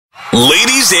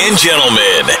Ladies and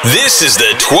gentlemen, this is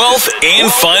the 12th and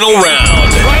final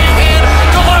round. Right hand,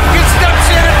 Golovkin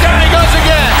steps in and down he goes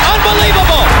again.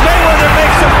 Unbelievable! Mayweather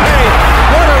makes him pay.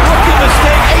 What a rookie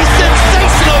mistake. A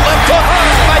sensational left hook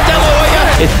by De La Hoya.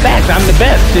 It's facts. I'm the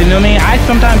best. You know what I mean?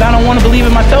 Sometimes I don't want to believe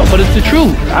it myself, but it's the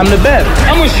truth. I'm the best.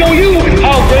 I'm going to show you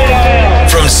how great I am.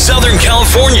 From Southern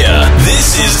California,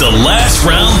 this is the Last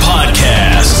Round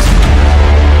Podcast.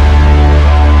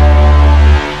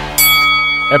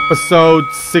 Episode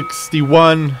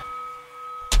 61.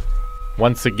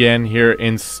 Once again, here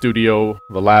in studio,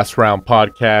 the Last Round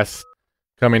Podcast,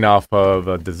 coming off of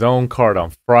a DAZN card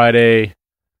on Friday.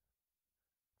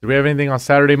 Do we have anything on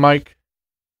Saturday, Mike?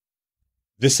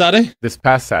 This Saturday? This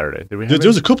past Saturday. Did we have There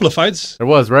was a couple of fights. There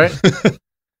was, right?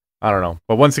 I don't know.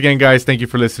 But once again, guys, thank you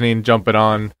for listening, jumping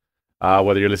on,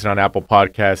 whether you're listening on Apple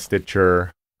Podcasts,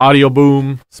 Stitcher, Audio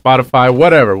Boom, Spotify,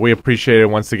 whatever. We appreciate it.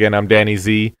 Once again, I'm Danny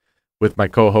Z with my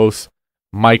co-host,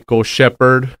 Michael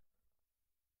Shepard.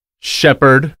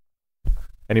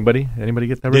 Anybody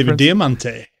get that David reference?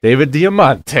 Diamante. David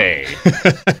Diamante.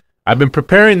 I've been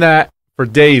preparing that for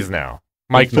days now.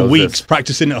 Mike for knows weeks, this.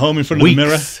 practicing at home in front of the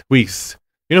mirror. Weeks.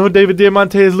 You know who David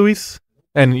Diamante is, Luis?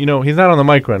 And, you know, he's not on the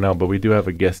mic right now, but we do have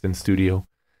a guest in studio,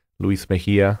 Luis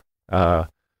Mejia,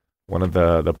 one of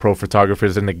the pro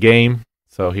photographers in the game.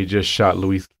 So he just shot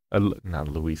Leo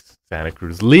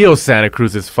Santa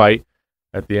Cruz's fight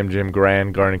at the MGM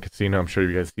Grand Garden Casino. I'm sure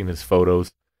you guys seen his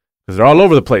photos because they're all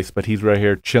over the place, but he's right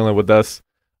here chilling with us.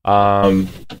 But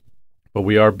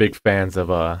we are big fans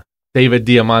of David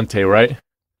Diamante, right?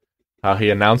 How he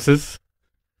announces?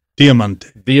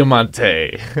 Diamante.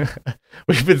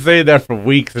 We've been saying that for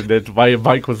weeks, and then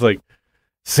Mike was like,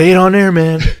 say it on air,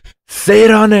 man. Say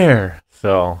it on air.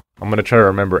 So I'm going to try to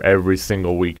remember every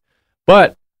single week.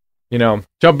 But, you know,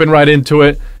 jumping right into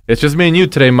it, it's just me and you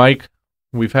today, Mike.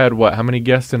 We've had, how many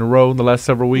guests in a row in the last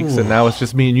several weeks, and now it's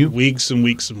just me and you? Weeks and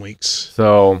weeks and weeks.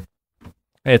 So,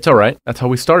 hey, it's all right. That's how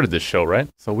we started this show, right?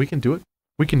 So we can do it.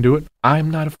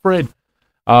 I'm not afraid.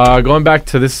 Going back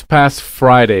to this past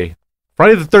Friday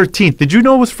the 13th. Did you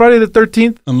know it was Friday the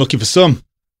 13th? Unlucky for some.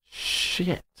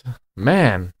 Shit.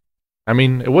 Man. I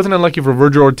mean, it wasn't unlucky for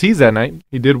Virgil Ortiz that night.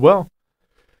 He did well.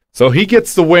 So he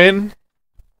gets the win.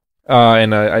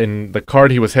 In the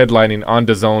card he was headlining on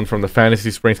DAZN from the Fantasy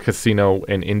Springs Casino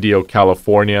in Indio,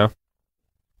 California.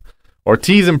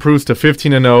 Ortiz improves to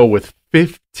 15-0 with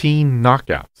 15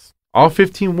 knockouts. All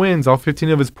 15 wins, all 15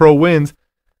 of his pro wins,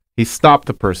 he stopped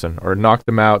the person or knocked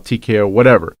them out, TKO,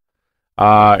 whatever.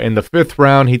 In the fifth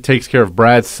round, he takes care of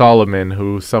Brad Solomon,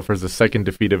 who suffers the second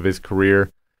defeat of his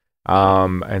career.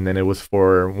 And then it was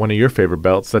for one of your favorite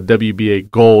belts, the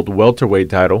WBA Gold welterweight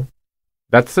title.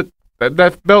 That's it.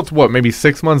 That belt's maybe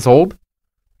 6 months old?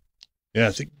 Yeah,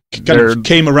 I think it kind of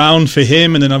came around for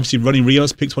him, and then obviously Ronnie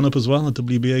Rios picked one up as well, the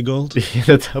WBA Gold. The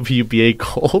WBA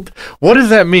Gold? What does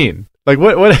that mean? Like,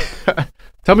 what?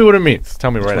 Tell me what it means. Tell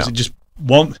me right now. Just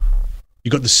one, you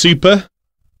got the Super,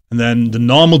 and then the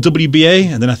normal WBA,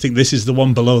 and then I think this is the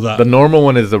one below that. The normal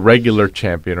one is the regular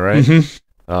champion, right?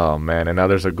 Mm-hmm. Oh, man, and now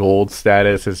there's a gold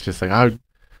status. It's just like,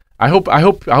 I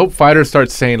hope fighters start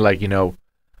saying, like, you know,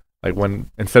 like when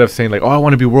instead of saying like, oh, I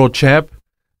want to be world champ,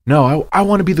 no, I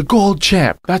want to be the gold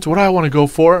champ. That's what I want to go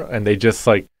for. And they just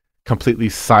like completely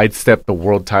sidestep the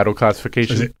world title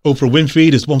classification. Is it Oprah Winfrey?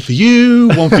 There's one for you,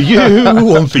 one for you,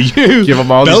 one for you. Give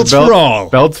them all belts for all.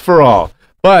 Belts for all.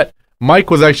 But Mike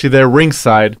was actually there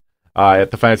ringside at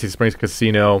the Fantasy Springs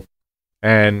Casino.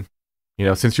 And, you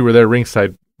know, since you were there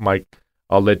ringside, Mike,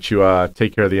 I'll let you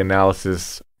take care of the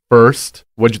analysis first.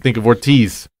 What'd you think of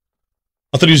Ortiz?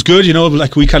 I thought he was good, you know,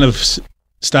 like we kind of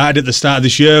started at the start of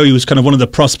this year. He was kind of one of the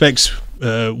prospects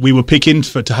we were picking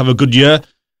to have a good year.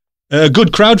 A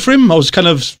good crowd for him. I was kind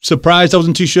of surprised. I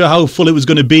wasn't too sure how full it was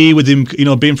going to be with him, you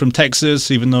know, being from Texas,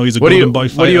 even though he's a Golden Boy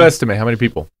fighter. What do you estimate? How many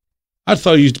people? I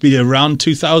thought he used to be around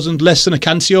 2,000, less than a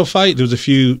Cancio fight. There was a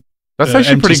few That's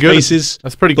actually empty pretty good. spaces.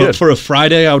 That's pretty But good. for a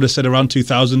Friday, I would have said around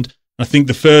 2,000. I think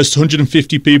the first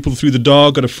 150 people through the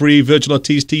door got a free Virgil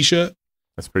Ortiz t-shirt.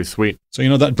 That's pretty sweet. So, you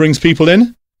know, that brings people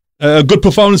in. A good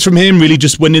performance from him, really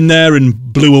just went in there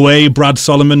and blew away Brad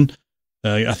Solomon.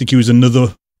 I think he was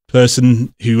another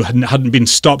person who hadn't been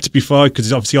stopped before because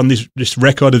he's obviously on this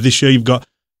record of this year. You've got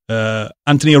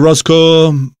Anthony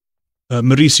Orozco,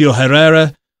 Mauricio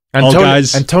Herrera, all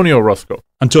guys. Antonio Orozco,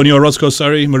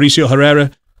 Mauricio Herrera.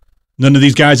 None of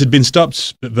these guys had been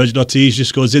stopped, but Virgil Ortiz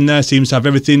just goes in there, seems to have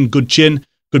everything, good chin,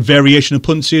 good variation of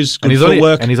punches, good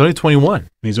footwork. And he's only 21.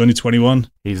 He's only 21.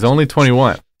 He's only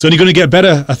 21. It's only going to get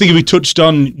better. I think if we touched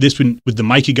on this with the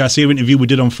Mikey Garcia interview we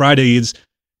did on Friday, is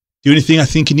The only thing I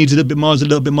think he needs a little bit more is a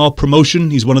little bit more promotion.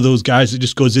 He's one of those guys that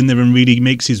just goes in there and really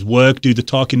makes his work do the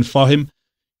talking for him.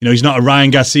 You know, he's not a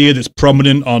Ryan Garcia that's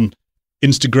prominent on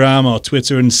Instagram or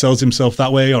Twitter and sells himself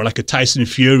that way, or like a Tyson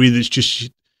Fury that's just, you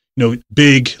know,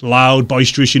 big, loud,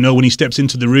 boisterous, you know, when he steps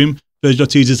into the room. Virgil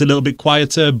Ortiz is a little bit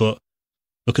quieter, but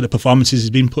look at the performances he's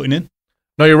been putting in.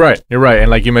 No, you're right. You're right. And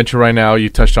like you mentioned right now, you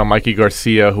touched on Mikey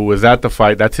Garcia, who was at the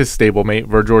fight. That's his stablemate.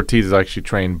 Virgil Ortiz is actually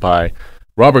trained by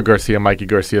Robert Garcia, Mikey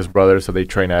Garcia's brother. So they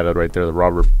train at it right there, the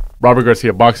Robert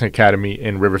Garcia Boxing Academy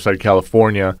in Riverside,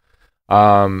 California.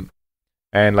 And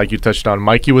like you touched on,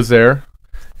 Mikey was there,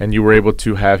 and you were able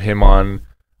to have him on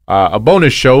a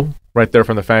bonus show right there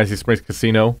from the Fantasy Springs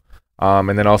Casino.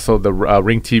 And then also the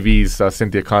Ring TV's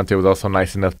Cynthia Conte was also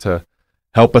nice enough to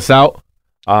help us out.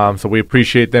 So we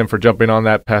appreciate them for jumping on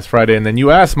that past Friday. And then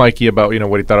you asked Mikey about, you know,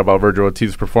 what he thought about Virgil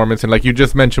Ortiz's performance. And like you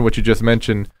just mentioned, what you just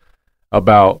mentioned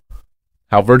about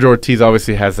how Virgil Ortiz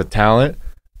obviously has the talent,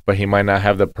 but he might not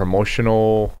have the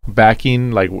promotional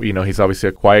backing. Like, you know, he's obviously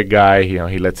a quiet guy. You know,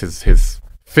 he lets his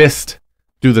fist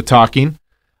do the talking.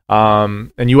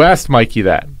 And you asked Mikey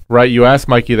that, right? You asked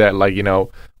Mikey that, like, you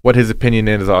know, what his opinion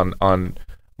is on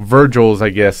Virgil's, I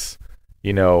guess,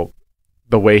 you know,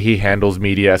 the way he handles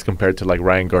media as compared to like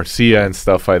Ryan Garcia and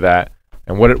stuff like that.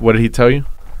 And what did he tell you?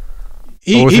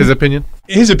 What was his opinion?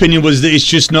 His opinion was that it's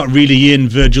just not really in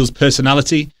Virgil's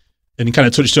personality. And he kind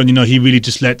of touched on, you know, he really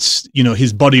just lets, you know,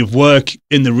 his body of work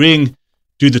in the ring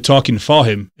do the talking for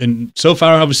him. And so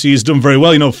far, obviously, he's done very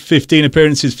well. You know, 15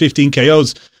 appearances, 15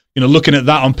 KOs. You know, looking at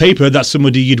that on paper, that's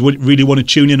somebody you'd really want to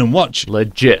tune in and watch.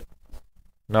 Legit.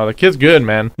 No, the kid's good,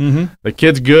 man. Mm-hmm. The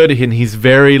kid's good, and he's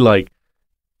very, like,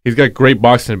 he's got great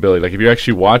boxing ability. Like, if you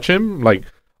actually watch him, like,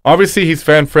 obviously he's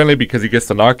fan-friendly because he gets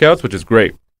the knockouts, which is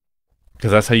great.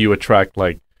 Because that's how you attract,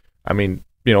 like, I mean,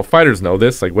 you know, fighters know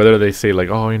this. Like, whether they say, like,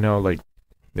 oh, you know, like,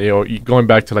 you know, going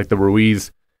back to, like, the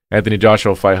Ruiz-Anthony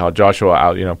Joshua fight, how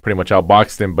Joshua, you know, pretty much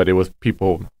outboxed him, but it was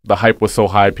people, the hype was so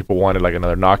high, people wanted, like,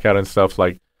 another knockout and stuff.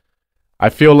 Like, I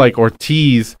feel like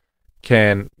Ortiz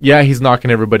can, yeah, he's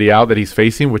knocking everybody out that he's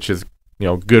facing, which is, you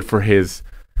know, good for his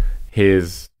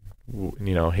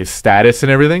you know, his status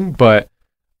and everything. But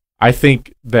I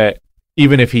think that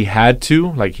even if he had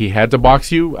to, like, he had to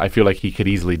box you, I feel like he could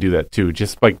easily do that too.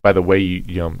 Just like by the way you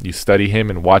know, you study him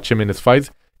and watch him in his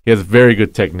fights, he has very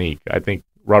good technique. I think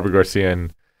Robert Garcia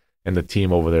and the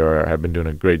team over there have been doing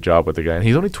a great job with the guy. And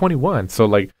he's only 21, so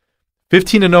like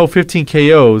 15-0, 15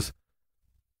 KOs.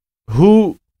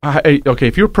 Okay,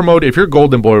 if you're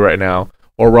Golden Boy right now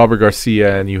or Robert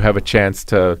Garcia, and you have a chance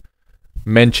to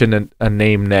mention a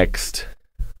name next,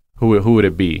 who would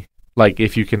it be? Like,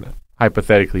 if you can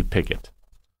hypothetically pick it.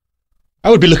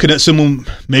 I would be looking at someone,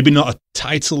 maybe not a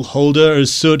title holder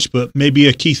as such, but maybe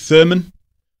a Keith Thurman.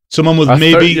 Someone with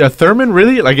maybe a Thurman,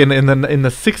 really? Like in the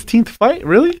 16th fight,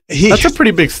 really? That's a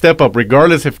pretty big step up,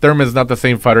 regardless if Thurman's not the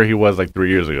same fighter he was like 3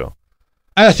 years ago.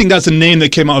 I think that's a name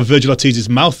that came out of Virgil Ortiz's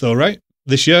mouth, though, right?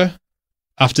 This year,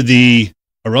 after the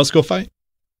Orozco fight.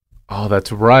 Oh,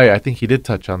 that's right. I think he did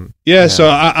touch on. Yeah, so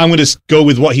I'm going to go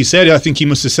with what he said. I think he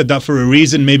must have said that for a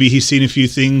reason. Maybe he's seen a few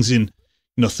things in,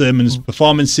 you know, Thurman's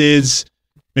performances,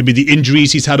 maybe the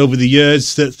injuries he's had over the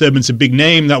years. That Thurman's a big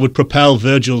name that would propel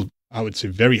Virgil, I would say,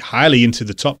 very highly into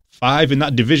the top 5 in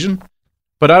that division.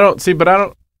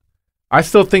 I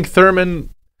still think Thurman's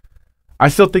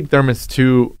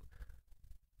too.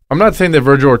 I'm not saying that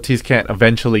Virgil Ortiz can't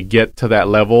eventually get to that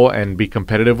level and be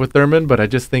competitive with Thurman, but I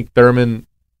just think Thurman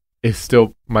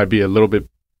might be a little bit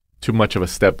too much of a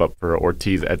step up for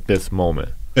Ortiz at this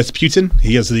moment. That's Putin.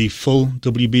 He has the full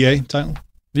WBA title.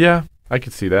 Yeah, I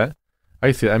could see that.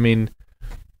 I mean,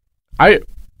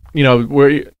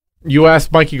 where you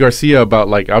asked Mikey Garcia about,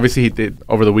 like, obviously he did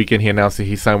over the weekend. He announced that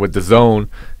he signed with DAZN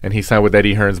and he signed with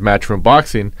Eddie Hearn's Matchroom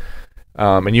Boxing.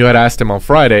 And you had asked him on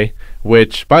Friday,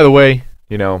 which, by the way,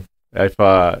 you know,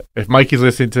 if Mikey's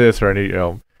listening to this, or any, you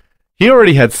know, he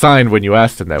already had signed when you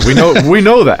asked him that.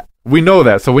 We know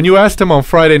that. So when you asked him on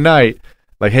Friday night,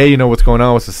 like, hey, you know, what's going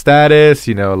on? What's the status?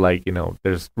 You know, like, you know,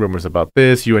 there's rumors about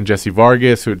this. You and Jesse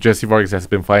Vargas, has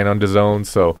been fighting on DAZN.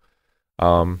 So,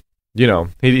 you know,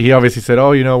 he obviously said,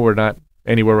 oh, you know, we're not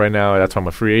anywhere right now. That's why I'm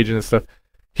a free agent and stuff.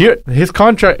 His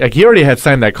contract, like, he already had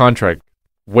signed that contract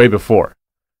way before.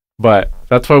 But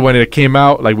that's why when it came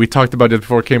out, like we talked about just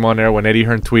before it came on air, when Eddie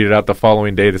Hearn tweeted out the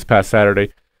following day, this past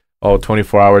Saturday,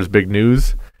 24 hours, big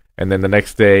news. And then the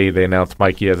next day, they announced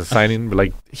Mikey as a signing. But,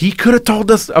 like, he could have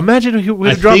told us. Imagine if he would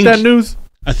have dropped that news.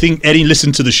 I think Eddie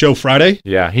listened to the show Friday.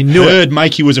 Yeah, he knew heard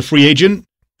Mikey was a free agent.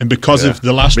 And because of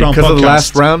the last round podcast. Because of the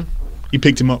last round. He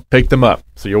picked him up.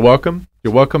 So you're welcome.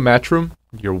 You're welcome, Matchroom.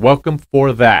 You're welcome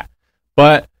for that.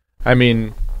 But, I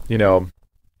mean, you know,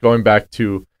 going back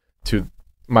to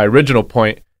my original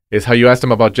point is how you asked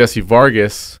him about Jesse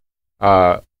Vargas.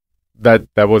 That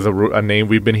was a name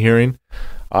we've been hearing.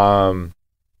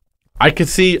 I could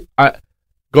see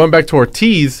going back to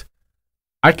Ortiz.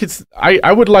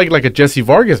 I would like a Jesse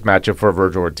Vargas matchup for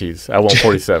Virgil Ortiz at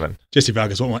 147. Jesse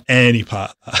Vargas won't want any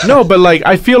part of that. No, but like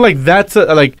I feel like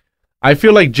I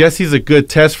feel like Jesse's a good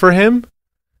test for him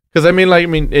because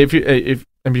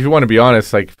if you want to be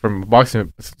honest, like from a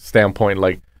boxing standpoint,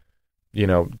 like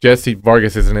Jesse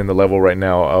Vargas isn't in the level right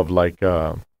now of like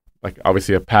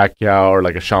obviously a Pacquiao or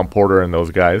like a Sean Porter and those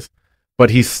guys,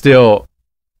 but he's still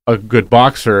a good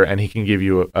boxer and he can give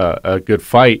you a good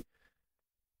fight.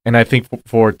 And I think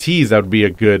for Ortiz, that would be a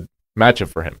good matchup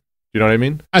for him. You know what I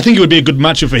mean? I think it would be a good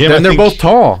matchup for him. And they're both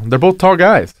tall. They're both tall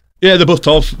guys. Yeah, they're both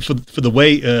tall for the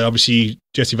weight. Obviously,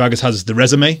 Jesse Vargas has the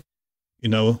resume.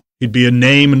 He'd be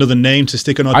another name to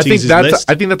stick on Ortiz's list.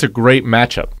 I think that's a great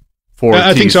matchup for Ortiz.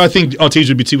 I think so. I think Ortiz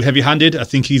would be too heavy-handed. I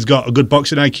think he's got a good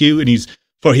boxing IQ, and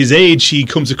for his age, he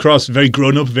comes across very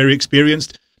grown-up, very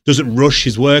experienced, doesn't rush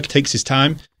his work, takes his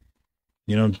time.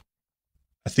 I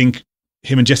think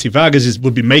him and Jesse Vargas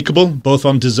would be makeable, both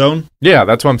on DAZN. Yeah,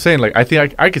 that's what I'm saying. Like, I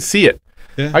think I could see it.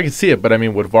 Yeah. I could see it, but I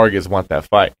mean, would Vargas want that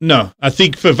fight? No, I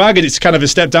think for Vargas, it's kind of a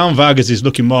step down. Vargas is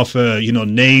looking more for,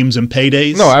 names and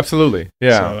paydays. No, absolutely.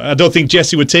 Yeah. So I don't think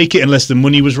Jesse would take it unless the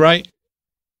money was right.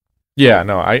 Yeah,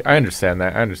 no, I understand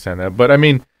that. But I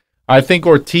mean, I think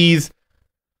Ortiz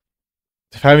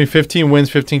having 15 wins,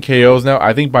 15 KOs now,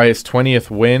 I think by his 20th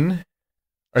win,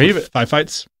 or even 5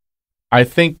 fights. I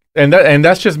think, and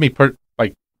that's just me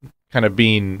kind of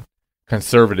being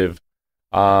conservative.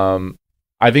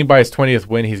 I think by his 20th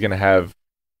win, he's going to have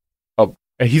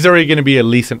he's already going to be at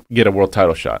least get a world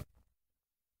title shot.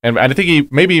 And I think he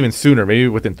maybe even sooner, maybe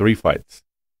within 3 fights.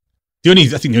 I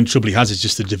think the only trouble he has is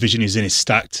just the division he's in is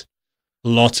stacked.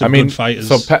 Lots of good fighters.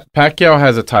 So Pacquiao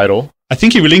has a title. I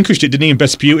think he relinquished it, didn't he? And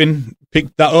Vesputin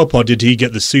picked that up, or did he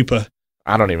get the super?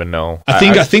 I don't even know.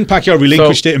 I think Pacquiao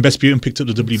relinquished it, and Vesputin picked up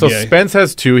the WBA. So Spence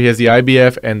has 2. He has the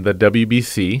IBF and the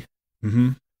WBC. Mm-hmm.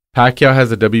 Pacquiao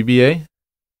has the WBA.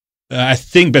 I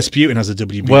think Vesputin has a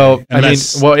WBA. Well,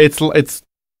 it's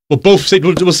we'll both say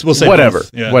we'll say whatever,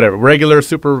 both. Yeah. Whatever. Regular,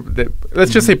 super.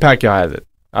 Let's just say Pacquiao has it.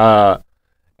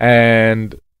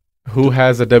 And who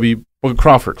has a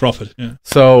Crawford. Crawford. Yeah.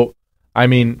 So I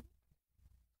mean,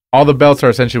 all the belts are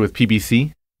essentially with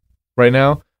PBC right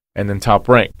now, and then Top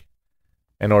Rank.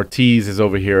 And Ortiz is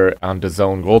over here on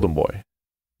DAZN Golden Boy.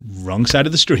 Wrong side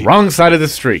of the street. Wrong side of the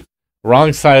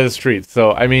street.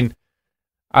 So I mean,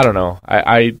 I don't know.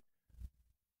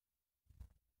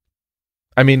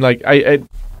 I mean, like,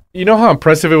 you know how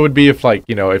impressive it would be if, like,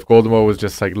 if Golden Boy was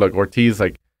just like, look, Ortiz,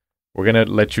 like, we're gonna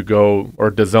let you go, or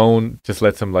DAZN just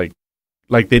lets him like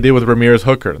they did with Ramirez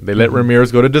Hooker. They let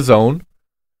Ramirez go to DAZN,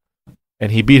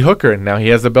 and he beat Hooker, and now he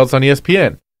has the belts on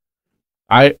ESPN.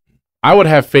 I would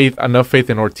have enough faith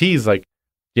in Ortiz, like,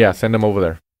 yeah, send him over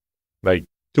there. Like,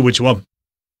 to which one?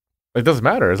 It doesn't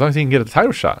matter as long as he can get a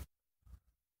title shot.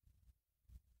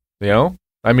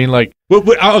 I mean, like,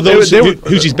 out of those,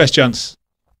 who's his best chance?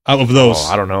 Out of those,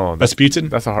 I don't know. Vesputin.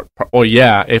 That's a hard. Oh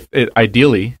yeah,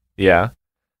 ideally,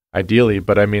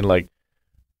 but I mean, like,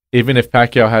 even if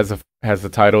Pacquiao has the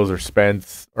titles, or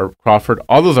Spence or Crawford,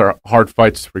 all those are hard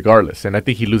fights regardless, and I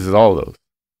think he loses all of those.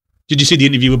 Did you see the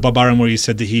interview with Bob Arum where he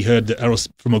said that he heard that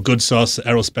from a good source that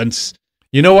Errol Spence?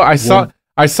 You know what?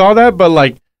 I saw that, but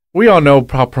like, we all know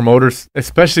how promoters,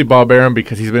 especially Bob Arum,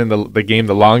 because he's been in the game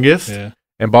the longest. Yeah.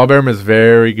 And Bob Arum is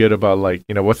very good about, like,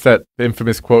 what's that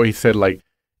infamous quote? He said, like,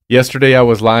 yesterday I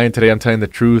was lying, today I'm telling the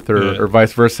truth, or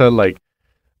vice versa. Like,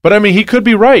 but I mean, he could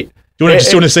be right. Do you want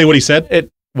to say what he said?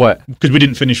 What? Because we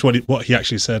didn't finish what he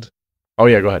actually said. Oh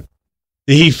yeah, go ahead.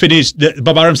 He finished.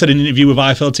 Bob Arum said in an interview with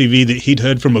IFL TV that he'd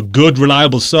heard from a good,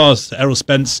 reliable source that Errol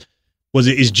Spence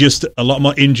is just a lot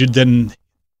more injured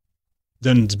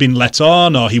than's been let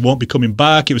on, or he won't be coming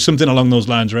back. It was something along those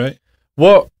lines, right?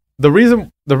 Well, the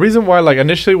reason why, like,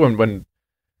 initially when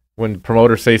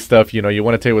promoters say stuff, you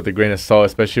want to take it with a grain of salt,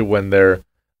 especially when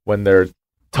they're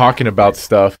talking about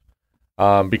stuff,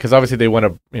 because obviously they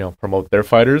want to promote their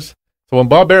fighters. So when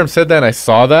Bob Arum said that, and I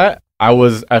saw that, I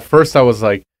was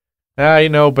like,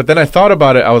 but then I thought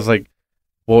about it. I was like,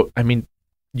 well, I mean,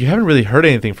 you haven't really heard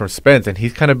anything from Spence, and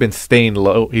he's kind of been staying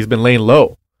low. He's been laying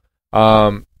low.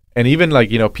 And even, like,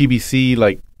 PBC,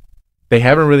 like, they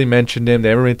haven't really mentioned him. They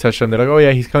haven't really touched him. They're like, oh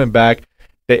yeah, he's coming back.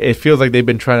 It feels like they've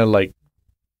been trying to, like,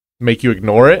 make you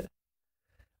ignore it.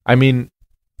 I mean,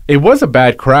 it was a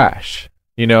bad crash.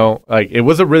 Like, it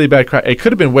was a really bad crash. It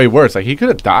could have been way worse. Like, he could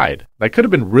have died. Like, could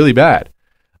have been really bad.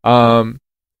 And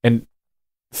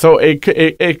So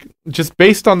it just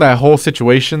based on that whole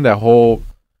situation, that whole,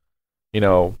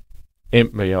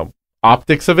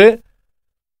 optics of it,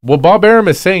 what Bob Arum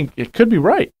is saying, it could be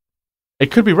right.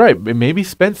 It could be right. Maybe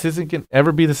Spence isn't going to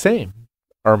ever be the same.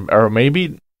 Or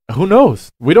maybe, who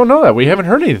knows? We don't know that. We haven't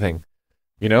heard anything.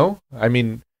 I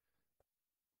mean,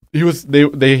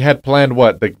 they had planned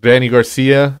what? The Danny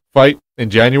Garcia fight in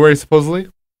January, supposedly?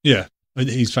 Yeah.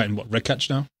 He's fighting, what, Redcatch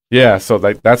now? Yeah, so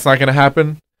that's not going to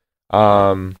happen.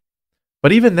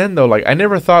 But even then, though, like, I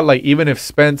never thought, like, even if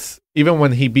Spence, even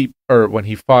when when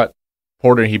he fought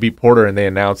Porter and he beat Porter and they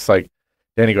announced, like,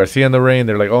 Danny Garcia in the ring,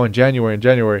 they're like, oh, in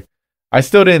January. I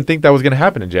still didn't think that was going to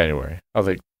happen in January. I was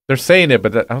like, they're saying it,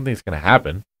 but I don't think it's going to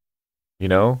happen.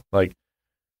 Like,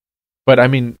 but I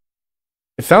mean,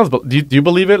 it sounds, do you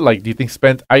believe it? Like, do you think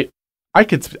Spence, I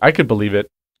could believe it.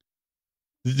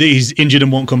 He's injured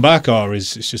and won't come back, or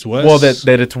it's just worse? Well, that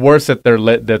it's worse that they're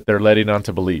letting on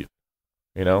to believe.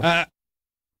 I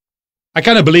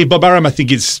kind of believe Bob Arum. I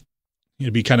think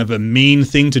it'd be kind of a mean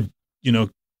thing to,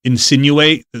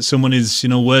 insinuate that someone is,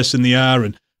 worse than they are.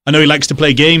 And I know he likes to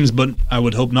play games, but I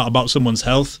would hope not about someone's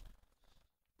health.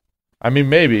 I mean,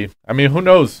 maybe. I mean, who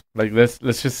knows? Like, let's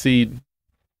just see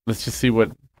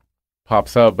what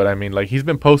pops up. But I mean, like, he's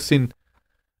been posting,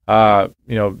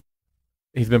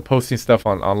 he's been posting stuff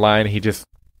online. He just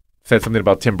said something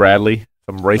about Tim Bradley,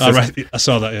 some racist. Oh, right. I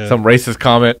saw that. Yeah. Some racist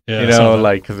comment. Yeah,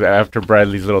 like, because after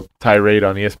Bradley's little tirade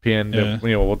on ESPN, Yeah.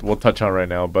 we'll touch on right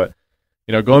now. But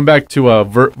going back to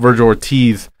Virgil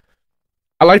Ortiz,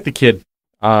 I like the kid.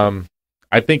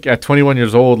 I think at 21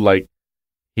 years old, like,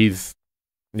 he's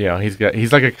like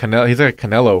a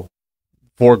Canelo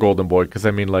for Golden Boy. Because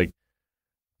I mean, like,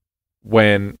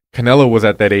 when Canelo was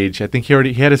at that age, I think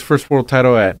he had his first world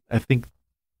title at, I think,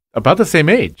 about the same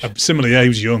age. Similarly, yeah, he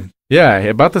was young. Yeah,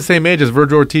 about the same age as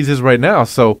Virgil Ortiz is right now.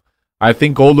 So I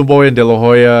think Golden Boy and De La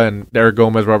Hoya and Eric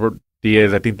Gomez, Robert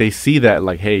Diaz, I think they see that,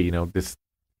 like, hey,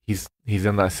 he's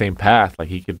in that same path. Like,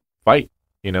 he could fight.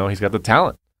 He's got the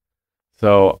talent.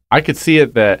 So I could see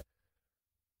it that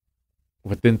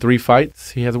within 3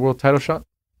 fights, he has a world title shot.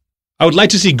 I would like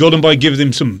to see Golden Boy give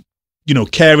him some,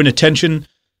 care and attention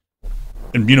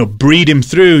and, breed him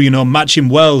through, match him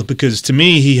well, because to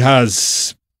me, he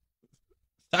has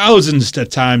thousands of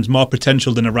times more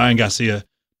potential than a Ryan Garcia.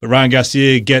 But Ryan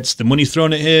Garcia gets the money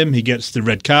thrown at him. He gets the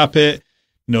red carpet.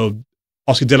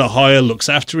 Oscar De La Hoya looks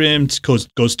after him,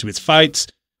 goes to his fights.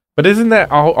 But isn't that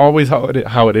always how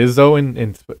it is, though,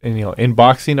 in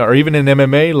boxing or even in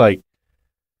MMA? Like,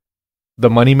 the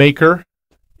moneymaker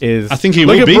is. I think he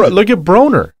will be. Look at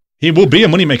Broner. He will be a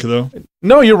moneymaker, though.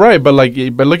 No, you're right, but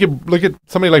look at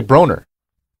somebody like Broner.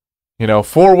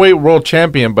 4-weight world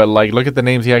champion, but like, look at the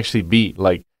names he actually beat.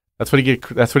 Like, that's what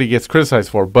he gets criticized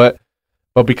for. But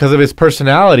because of his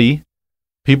personality,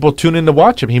 people tune in to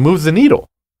watch him. He moves the needle.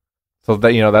 So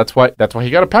that's why he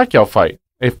got a Pacquiao fight.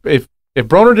 If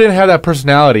Broner didn't have that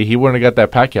personality, he wouldn't have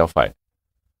got that Pacquiao fight.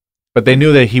 But they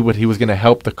knew that he was going to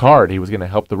help the card. He was going to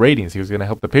help the ratings. He was going to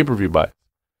help the pay-per-view buy.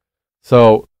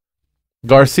 So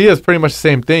Garcia is pretty much the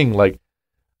same thing. Like,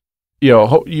 you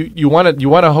want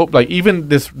to hope, like, even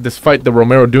this fight, the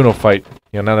Romero Duno fight.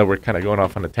 Now that we're kind of going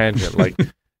off on a tangent, like,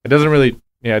 it didn't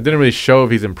really show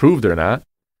if he's improved or not.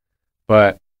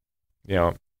 But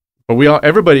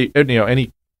everybody,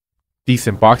 any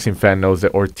decent boxing fan knows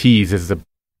that Ortiz is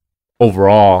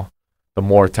overall the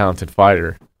more talented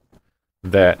fighter.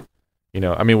 That,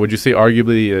 I mean, would you say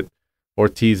arguably that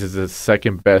Ortiz is the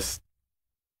second best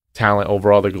talent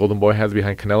overall that Golden Boy has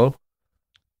behind Canelo?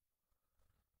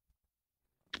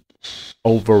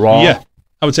 Overall? Yeah,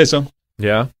 I would say so.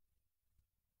 Yeah.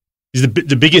 He's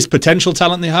the biggest potential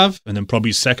talent they have, and then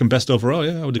probably second best overall.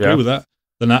 Yeah, I would agree with that.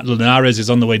 Linares is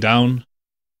on the way down.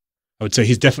 I would say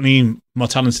he's definitely more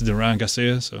talented than Ryan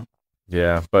Garcia. So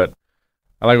yeah, but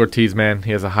I like Ortiz, man.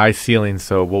 He has a high ceiling,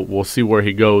 so we'll see where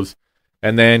he goes.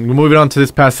 And then moving on to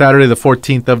this past Saturday, the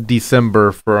 14th of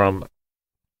December, from,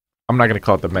 I'm not going to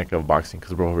call it the Mecca of boxing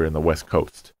because we're over here in the West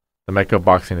Coast. The Mecca of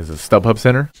boxing is the StubHub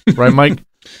Center, right, Mike?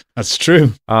 That's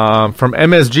true. From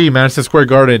MSG, Madison Square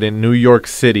Garden in New York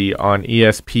City on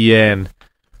ESPN.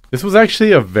 This was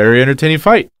actually a very entertaining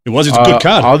fight. It was. It's a good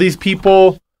card. All these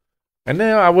people, and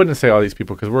then I wouldn't say all these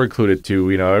people because we're included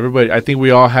too. Everybody. I think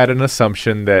we all had an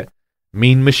assumption that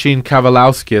Mean Machine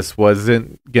Kavalauskas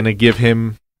wasn't gonna give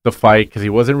him the fight because he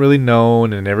wasn't really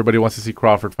known, and everybody wants to see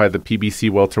Crawford fight the PBC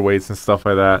welterweights and stuff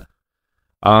like that.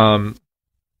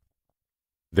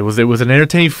 It was an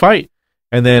entertaining fight.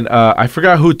 And then I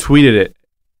forgot who tweeted it.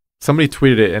 Somebody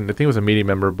tweeted it, and I think it was a media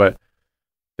member, but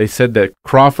they said that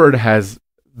Crawford has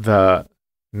the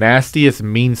nastiest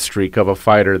mean streak of a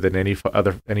fighter than any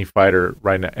fighter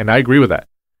right now. And I agree with that.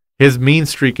 his mean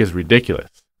streak is ridiculous.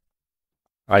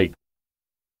 Like,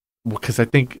 because I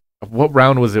think what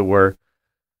round was it where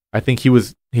I think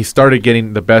he started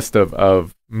getting the best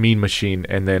of Mean Machine,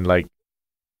 and then like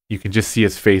you can just see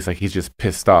his face, like he's just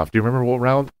pissed off. Do you remember what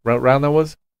round that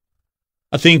was?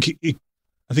 I think he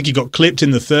got clipped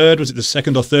in the third. Was it the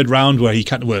second or third round where he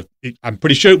kind of? I'm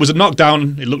pretty sure it was a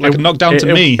knockdown. It looked like a knockdown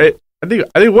to me. I think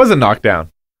it was a knockdown.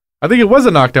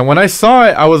 When I saw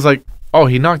it, I was like, "Oh,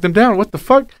 he knocked him down. What the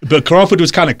fuck?" But Crawford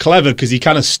was kind of clever because he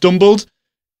kind of stumbled,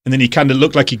 and then he kind of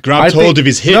looked like he grabbed hold of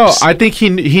his hips. No, I think he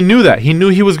knew that. He knew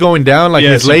he was going down, like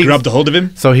his legs. He grabbed a hold of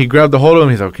him. So he grabbed the hold of him.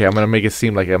 He's okay. I'm gonna make it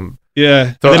seem like I'm.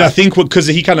 Yeah. So and then I think because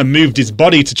he kind of moved his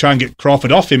body to try and get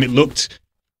Crawford off him, it looked.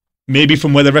 Maybe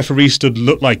from where the referee stood,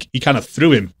 looked like he kind of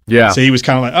threw him. Yeah. So he was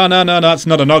kind of like, oh, no, that's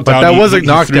not a knockdown. But that was a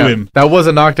knockdown. That was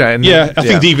a knockdown. Yeah, I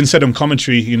think they even said on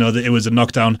commentary, that it was a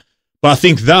knockdown. But I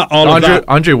think that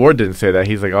Andre Ward didn't say that.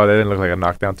 He's like, oh, that didn't look like a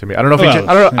knockdown to me. I don't know if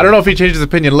I don't know if he changed his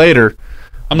opinion later.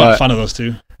 I'm not a fan of those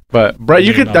two. But Brett,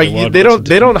 you could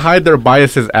they don't hide their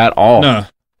biases at all. No.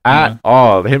 At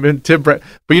all. Him and Tim Bradley.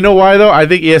 But you know why, though? I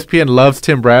think ESPN loves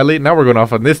Tim Bradley. Now we're going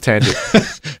off on this tangent.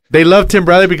 They love Tim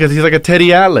Bradley because he's like a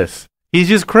Teddy Atlas. He's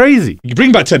just crazy. You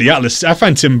bring back Teddy Atlas. I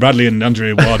find Tim Bradley and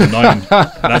Andre Ward annoying.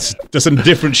 That's a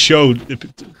different show.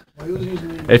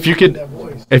 If you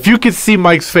could see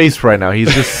Mike's face right now,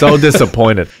 he's just so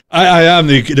disappointed. I am.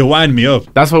 They wind me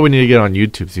up. That's why we need to get on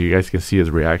YouTube so you guys can see his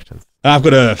reactions. I've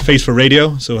got a face for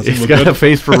radio, so I think he's got a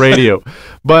face for radio.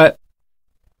 But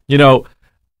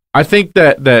I think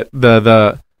that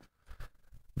the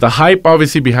hype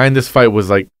obviously behind this fight was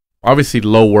like obviously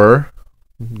lower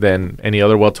than any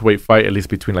other welterweight fight, at least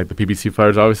between like the PBC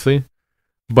fighters, obviously.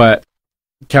 But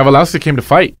Kowalski came to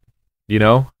fight,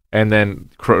 and then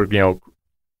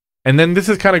and then this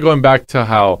is kind of going back to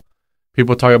how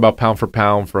people talk about pound for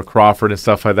pound for Crawford and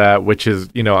stuff like that, which is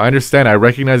I understand, I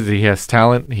recognize that he has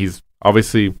talent. He's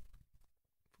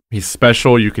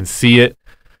special. You can see it.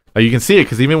 You can see it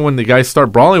because even when the guys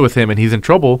start brawling with him and he's in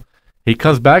trouble, he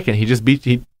comes back and he just beats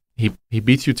he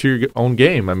beats you to your own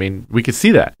game. I mean, we could see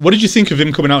that. What did you think of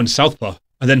him coming out in southpaw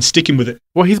and then sticking with it?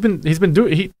 Well, he's been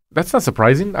doing. That's not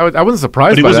surprising. I wasn't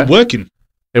surprised. But it wasn't working.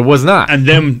 It was not. And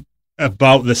then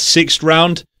about the 6th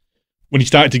round, when he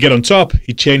started to get on top,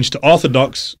 he changed to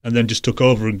orthodox and then just took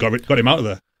over and got him out of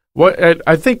there. What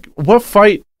I think what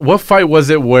fight was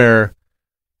it where?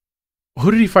 Who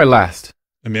did he fight last?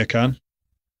 Amir Khan.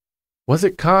 Was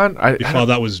it Khan? Before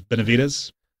that was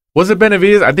Benavidez. Was it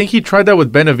Benavidez? I think he tried that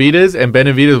with Benavidez, and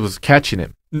Benavidez was catching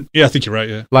him. Yeah, I think you're right.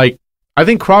 Yeah. Like, I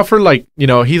think Crawford,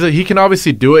 he can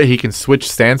obviously do it. He can switch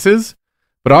stances,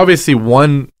 but obviously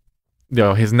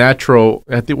his natural.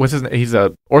 I think he's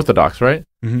a orthodox, right?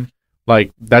 Mm-hmm.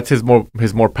 Like that's his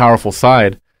more powerful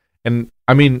side. And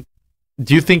I mean,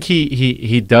 do you think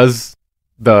he does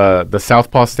the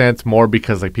southpaw stance more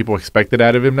because like people expect it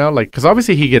out of him now? Like, because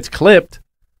obviously he gets clipped.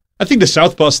 I think the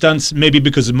southpaw stance, maybe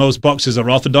because most boxers are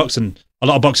orthodox and a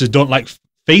lot of boxers don't like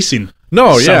facing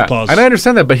southpaws. And I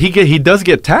understand that, but he does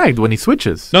get tagged when he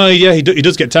switches. No, yeah, he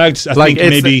does get tagged. I think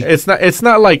maybe it's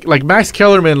not like Max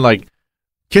Kellerman like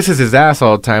kisses his ass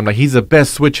all the time. Like he's the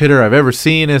best switch hitter I've ever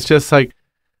seen. It's just like,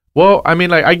 well, I mean,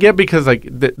 like I get because like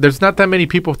there's not that many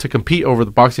people to compete over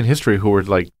the boxing history who are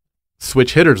like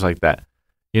switch hitters like that.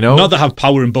 Not that have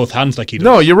power in both hands like he does.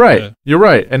 No, you're right. Yeah. You're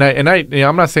right. And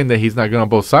I'm not saying that he's not good on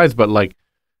both sides, but like,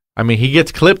 I mean, he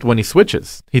gets clipped when he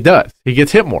switches. He does. He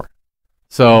gets hit more.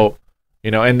 So,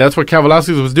 and that's what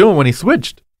Kowalski was doing when he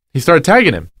switched. He started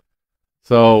tagging him.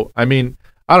 So, I mean,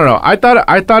 I don't know. I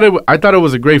thought it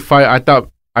was a great fight.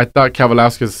 I thought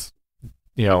Kowalski's,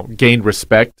 gained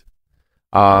respect.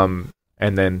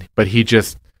 But he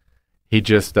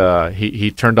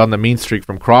turned on the mean streak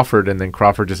from Crawford, and then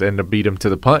Crawford just ended up beat him to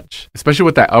the punch. Especially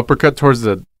with that uppercut towards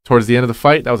the end of the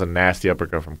fight. That was a nasty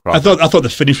uppercut from Crawford. I thought the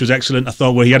finish was excellent. I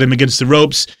thought where he had him against the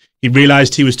ropes, he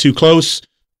realized he was too close,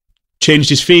 changed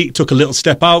his feet, took a little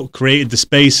step out, created the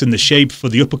space and the shape for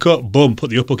the uppercut. Boom, put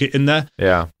the uppercut in there.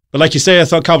 Yeah. But like you say, I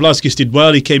thought Kowalski did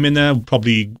well. He came in there,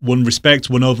 probably won respect,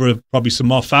 won over probably some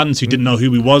more fans who didn't know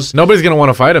who he was. Nobody's going to want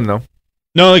to fight him, though.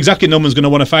 No, exactly. No one's going to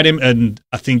want to fight him. And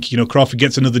I think, Crawford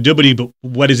gets another W, but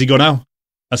where does he go now?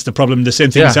 That's the problem. The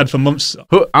same thing he's had for months.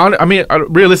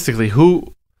 Realistically,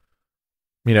 who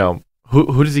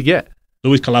does he get?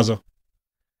 Luis Collazo.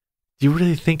 Do you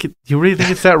really think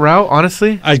it's that route,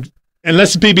 honestly?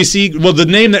 Unless the PBC, well, the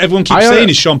name that everyone keeps saying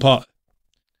is Sean Porter.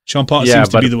 Sean Porter seems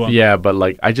to be the one. Yeah, but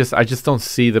like, I just don't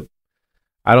see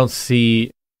I don't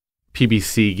see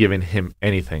PBC giving him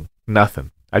anything.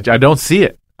 Nothing. I don't see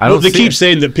it. They keep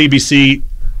saying that PBC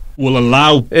will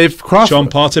allow Sean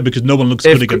Porter because no one looks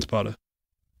good against Porter.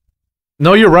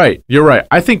 No, you're right. You're right.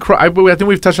 I think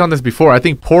we've touched on this before. I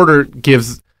think Porter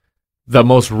gives the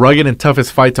most rugged and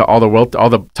toughest fight to all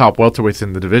the top welterweights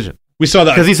in the division. We saw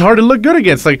that because he's hard to look good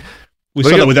against. Like we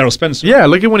saw that with Errol Spence. Yeah,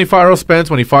 look at when he fought Errol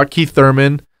Spence, when he fought Keith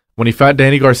Thurman, when he fought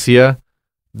Danny Garcia.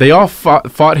 They all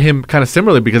fought him kind of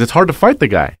similarly because it's hard to fight the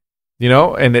guy, you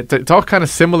know. And it's all kind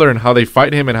of similar in how they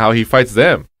fight him and how he fights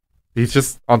them. He's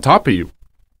just on top of you.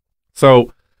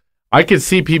 So I could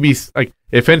see PBC like.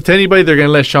 If it's anybody, they're gonna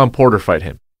let Sean Porter fight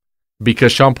him,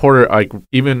 because Sean Porter,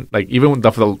 even with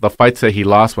the fights that he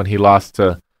lost, when he lost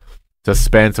to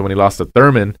Spence and when he lost to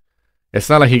Thurman, it's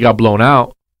not like he got blown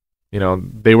out. You know,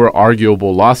 they were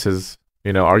arguable losses,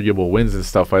 you know, arguable wins and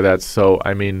stuff like that. So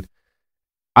I mean,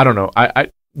 I don't know.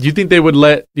 Do you think they would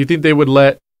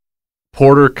let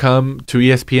Porter come to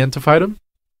ESPN to fight him?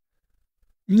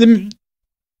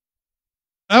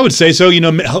 I would say so. You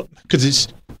know, because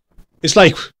it's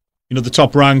like. You know, the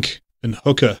Top Rank and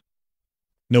Hooker.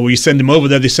 You know, where you send him over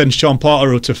there, they send Sean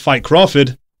Porter to fight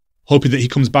Crawford, hoping that he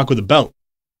comes back with a belt.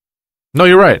 No,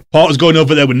 you're right. Porter's going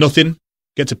over there with nothing,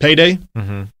 gets a payday,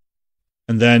 mm-hmm.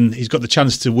 and then he's got the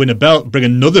chance to win a belt, bring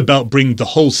another belt, bring the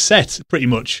whole set, pretty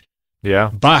much,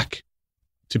 back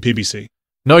to PBC.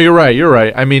 No, you're right. You're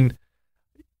right. I mean,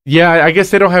 yeah, I guess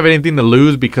they don't have anything to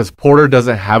lose because Porter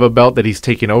doesn't have a belt that he's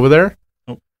taking over there.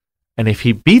 And if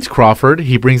he beats Crawford,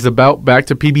 he brings the belt back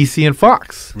to PBC and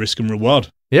Fox. Risk and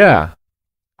reward. Yeah.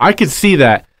 I could see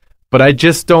that, but I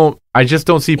just don't see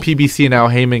PBC and Al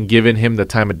Heyman giving him the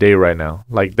time of day right now.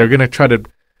 Like, they're going to try to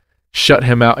shut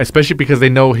him out, especially because they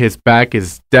know his back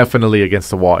is definitely against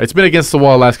the wall. It's been against the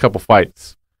wall the last couple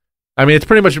fights. I mean, it's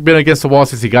pretty much been against the wall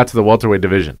since he got to the welterweight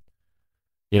division.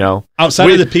 You know? Outside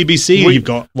of the PBC, you've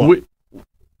got what?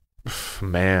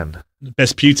 Man.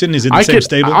 Vesputin is in the same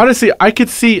stable. Honestly, I could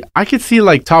see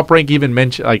like Top Rank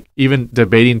even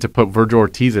debating to put Virgil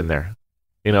Ortiz in there.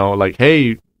 You know, like,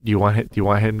 hey, do you want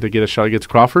him to get a shot against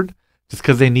Crawford? Just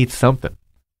because they need something.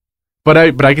 But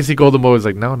I can see Golden Boy was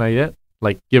like, no, not yet.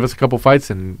 Like, give us a couple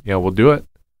fights and we'll do it.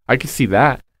 I can see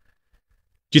that.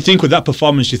 Do you think with that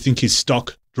performance, do you think his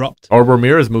stock dropped? Or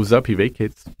Ramirez moves up, he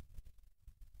vacates.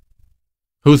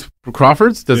 Who's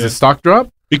Crawford's? Does his stock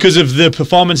drop? Because of the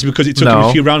performance, because it took him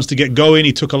a few rounds to get going,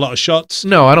 he took a lot of shots.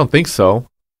 No, I don't think so.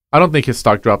 I don't think his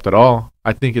stock dropped at all.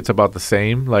 I think it's about the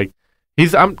same. Like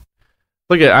I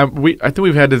think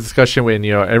we've had this discussion when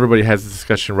everybody has this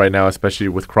discussion right now, especially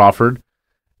with Crawford,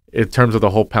 in terms of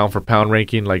the whole pound for pound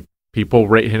ranking. Like, people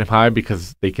rate him high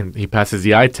because he passes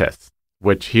the eye test,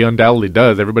 which he undoubtedly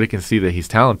does. Everybody can see that he's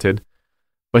talented,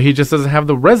 but he just doesn't have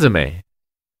the resume.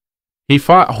 He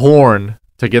fought Horn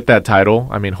to get that title.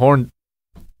 I mean, Horn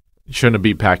shouldn't have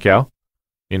beat Pacquiao.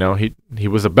 You know, he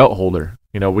was a belt holder.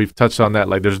 You know, we've touched on that.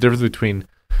 Like, there's a difference between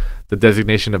the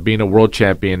designation of being a world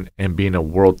champion and being a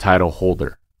world title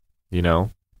holder. You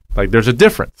know, like, there's a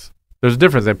difference. There's a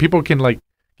difference, and people can like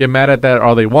get mad at that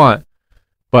all they want,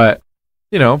 but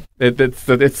you know,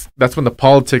 that's when the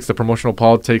politics, the promotional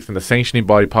politics, and the sanctioning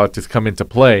body politics come into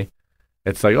play.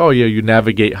 It's like, oh yeah, you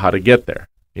navigate how to get there.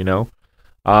 You know,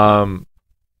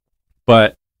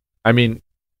 but I mean.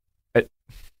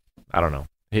 I don't know.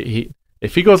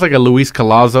 If he goes like a Luis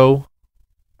Collazo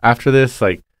after this,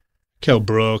 like Kell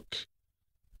Brook,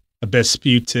 a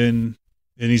Vesputin,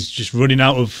 and he's just running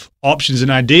out of options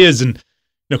and ideas. And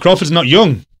Crawford's not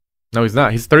young. No, he's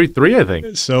not. He's 33, I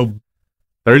think. So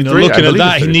 33. Looking at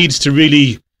that, he needs to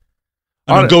really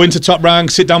go into Top Rank,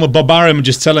 sit down with Bob Arum, and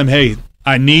just tell him, hey,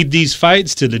 I need these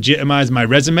fights to legitimize my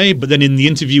resume. But then in the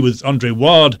interview with Andre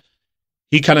Ward,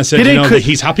 he kind of said, that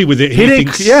he's happy with it. He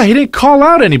didn't call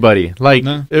out anybody. Like,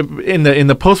 in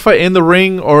the post fight, in the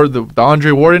ring, or the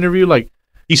Andre Ward interview. Like,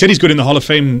 he said he's good in the Hall of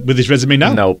Fame with his resume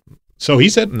now. Nope. So he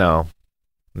said no,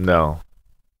 not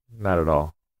at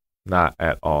all, not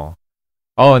at all.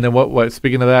 Oh, and then what?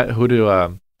 Speaking of that, who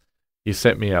do you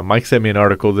sent me? Mike sent me an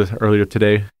article earlier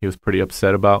today. He was pretty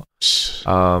upset about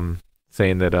saying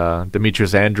that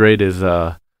Demetrius Andrade is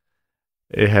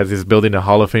is building a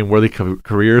Hall of Fame worthy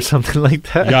career or something like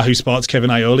that. Yahoo Sports Kevin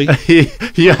Iole.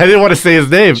 Yeah, I didn't want to say his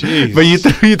name. Jeez. But you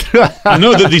threw I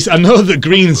know that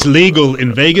green's legal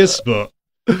in Vegas, but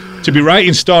to be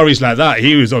writing stories like that,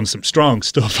 he was on some strong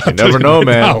stuff. You never know,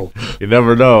 man. You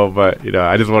never know. But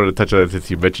I just wanted to touch on it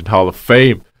since you mentioned Hall of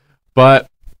Fame. But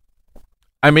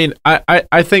I mean,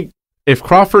 I think if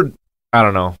Crawford, I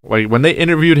don't know, like when they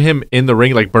interviewed him in the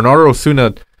ring, like Bernardo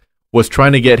Osuna was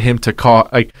trying to get him to call,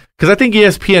 like, because I think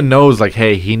ESPN knows, like,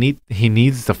 hey, he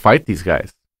needs to fight these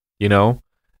guys. You know,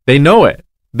 they know it.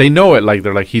 Like,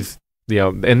 they're like, he's,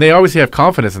 and they obviously have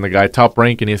confidence in the guy. Top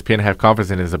Rank and ESPN have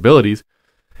confidence in his abilities.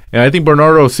 And I think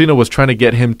Bernardo Osuna was trying to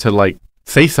get him to, like,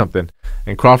 say something.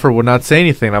 And Crawford would not say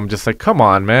anything. I'm just like, come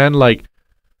on, man. Like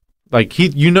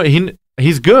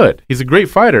he's good. He's a great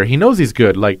fighter. He knows he's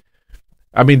good. Like,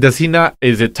 I mean, does he not?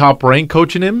 Is it Top Rank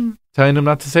coaching him, telling him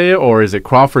not to say it, or is it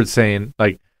Crawford saying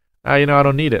like, I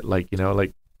don't need it. Like,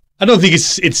 like. I don't think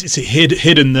it's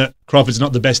hidden that Crawford's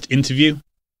not the best interview.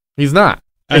 He's not.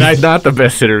 And he's not the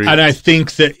best interview. And I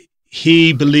think that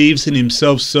he believes in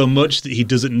himself so much that he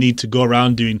doesn't need to go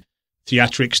around doing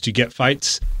theatrics to get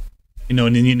fights. In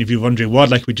the interview with Andre Ward,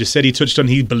 like we just said, he touched on,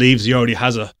 he believes he already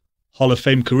has a Hall of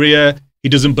Fame career. He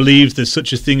doesn't believe there's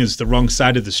such a thing as the wrong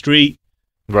side of the street.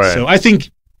 Right. So I think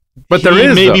but there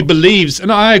is, maybe believes,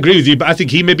 and I agree with you, but I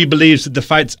think he maybe believes that the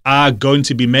fights are going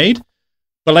to be made.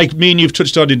 But like me and you've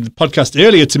touched on in the podcast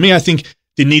earlier, to me, I think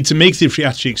they need to make the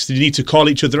theatrics. They need to call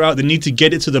each other out. They need to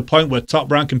get it to the point where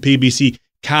Top Rank and PBC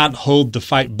can't hold the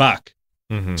fight back.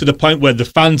 To the point where the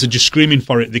fans are just screaming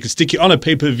for it. They can stick it on a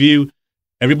pay-per-view.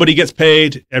 Everybody gets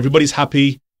paid. Everybody's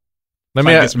happy.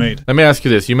 Gets made. Let me ask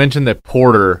you this. You mentioned that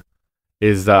Porter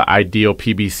is the ideal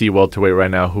PBC welterweight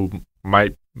right now who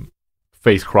might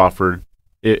face Crawford.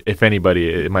 If anybody,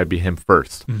 it might be him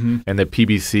first. And that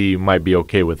PBC might be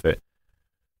okay with it.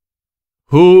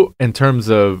 Who, in terms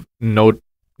of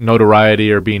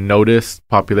notoriety or being noticed,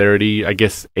 popularity, I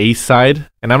guess A side,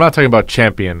 and I'm not talking about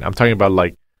champion. I'm talking about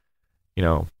like,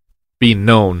 being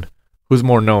known. Who's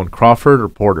more known, Crawford or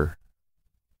Porter?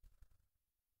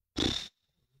 That's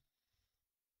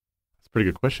a pretty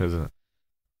good question, isn't it?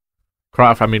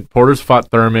 Crawford. I mean, Porter's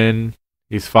fought Thurman.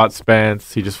 He's fought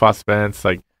Spence. He just fought Spence.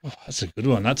 Like, that's a good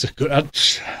one.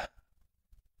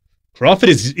 Crawford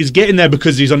is getting there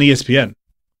because he's on ESPN.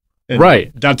 And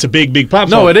right. That's a big platform.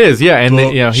 No, it is. Yeah,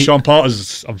 and Sean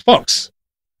Porter's on Fox.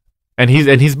 And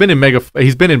he's been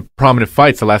in prominent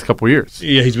fights the last couple of years.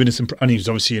 Yeah, he's been in some, and he's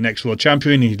obviously an ex-world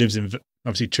champion. He lives in,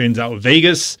 obviously trains out of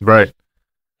Vegas. Right.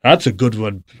 That's a good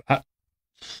one.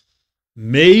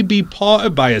 Maybe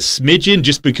Porter by a smidgen,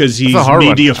 just because he's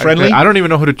media friendly. I don't even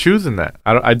know who to choose in that.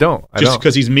 I don't. Just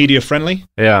because he's media friendly.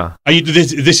 Yeah.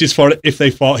 This is for if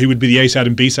they fought, who would be the A side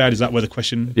and B side? Is that where the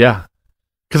question? Yeah.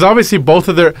 Because obviously both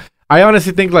of their, I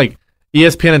honestly think like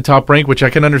ESPN and Top Rank, which I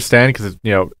can understand because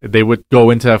they would go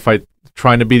into that fight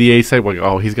trying to be the A side, like,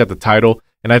 oh, he's got the title,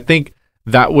 and I think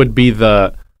that would be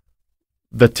the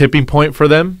tipping point for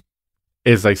them,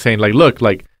 is like saying like, look,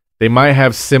 like they might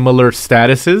have similar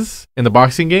statuses in the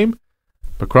boxing game,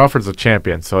 but Crawford's a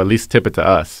champion, so at least tip it to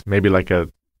us, maybe like a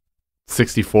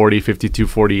 60-40,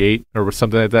 52-48 or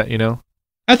something like that,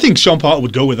 I think Sean Porter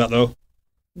would go with that though.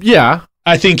 Yeah.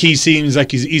 I think he seems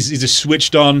like he's a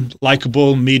switched on,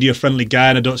 likable, media friendly guy,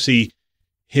 and I don't see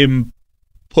him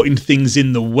putting things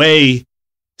in the way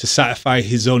to satisfy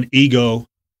his own ego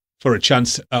for a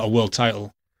chance at a world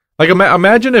title. Like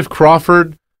imagine if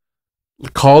Crawford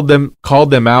called them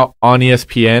out on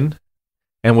ESPN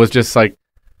and was just like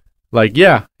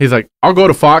yeah, he's like, I'll go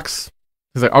to Fox.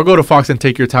 He's like, I'll go to Fox and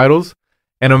take your titles.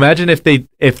 And imagine if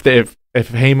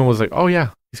Heyman was like, oh yeah,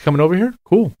 he's coming over here.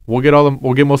 Cool. We'll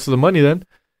get most of the money then.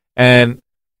 And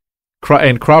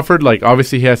Crawford, like,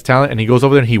 obviously he has talent, and he goes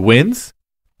over there and he wins.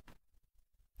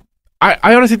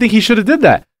 I honestly think he should have did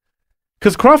that,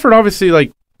 because Crawford, obviously,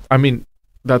 like, I mean,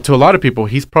 that to a lot of people,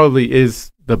 he's probably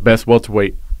is the best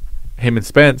welterweight. Him and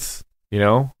Spence,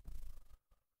 I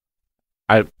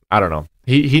don't know.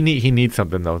 He needs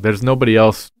something though. There's nobody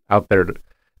else out there.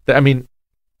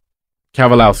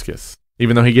 Kavalauskas.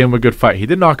 Even though he gave him a good fight, he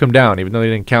did knock him down. Even though they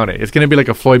didn't count it, it's gonna be like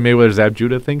a Floyd Mayweather Zab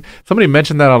Judah thing. Somebody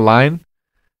mentioned that online,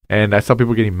 and I saw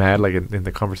people getting mad, like in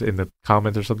the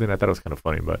comments or something. I thought it was kind of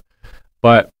funny, but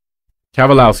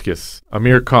Kavalauskas,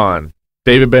 Amir Khan,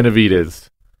 David Benavidez,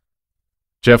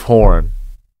 Jeff Horn.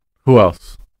 Who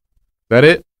else? Is that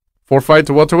it? 4 fights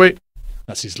to welterweight?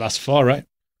 That's his last 4, right?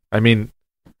 I mean,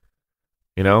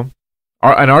 and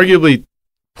arguably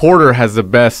Porter has the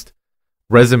best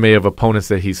resume of opponents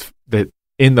that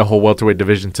in the whole welterweight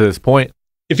division to this point.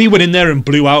 If he went in there and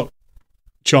blew out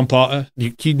Sean Porter,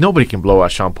 nobody can blow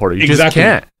out Sean Porter. You exactly.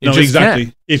 just can't. Exactly.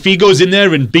 Can't. If he goes in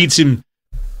there and beats him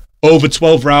over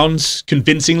 12 rounds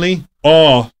convincingly,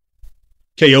 or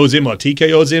KOs him or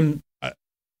TKOs him,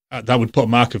 that would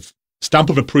put a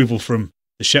stamp of approval from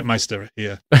the Shepmeister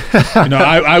here.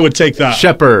 I would take that.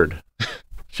 Shepherd.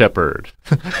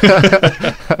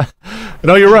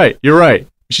 No, you're right.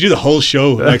 We should do the whole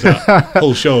show like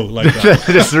that.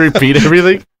 Just repeat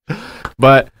everything.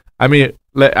 But I mean,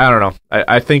 I don't know.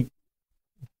 I think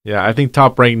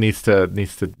Top Rank needs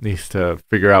to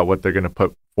figure out what they're gonna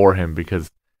put for him,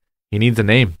 because he needs a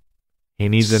name.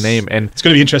 And it's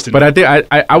gonna be interesting. But I think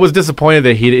I was disappointed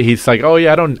that he's like, oh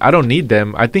yeah, I don't need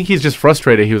them. I think he's just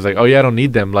frustrated. He was like, oh yeah, I don't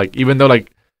need them. Like, even though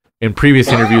like in previous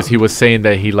interviews he was saying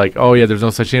that he like, oh yeah, there's no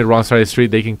such thing as wrong side of the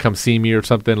street. They can come see me or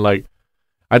something. Like,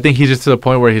 I think he's just to the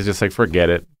point where he's just like, forget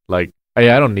it. Like, hey,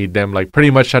 I don't need them. Like,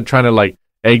 pretty much I'm trying to like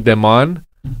egg them on.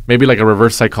 Maybe like a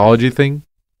reverse psychology thing,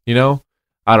 you know?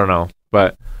 I don't know.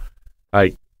 But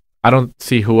like, I don't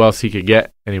see who else he could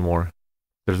get anymore.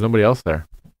 There's nobody else there.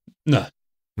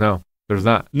 No, there's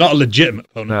not. Not a legitimate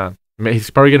opponent. No. I mean, he's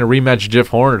probably gonna rematch Jeff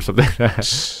Horn or something.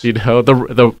 You know,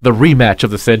 the rematch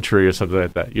of the century or something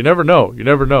like that. You never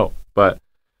know. But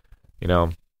you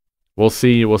know, we'll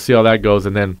see how that goes.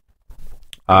 And then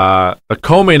the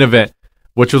co-main event,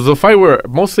 which was a fight where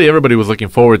mostly everybody was looking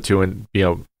forward to, and you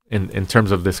know, in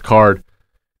terms of this card,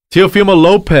 Teofimo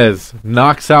Lopez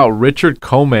knocks out Richard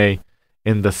Commey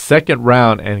in the second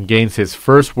round and gains his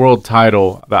first world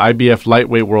title, the IBF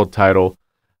lightweight world title.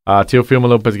 Teofimo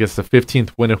Lopez gets the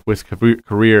 15th win of his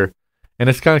career, and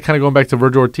it's kind of going back to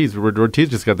Virgil Ortiz. Virgil Ortiz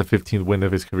just got the 15th win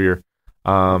of his career.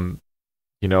 You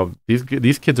know,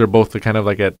 these kids are both the kind of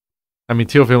like at. I mean,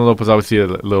 Teofimo Lopez obviously a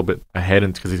little bit ahead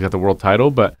because he's got the world title,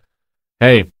 but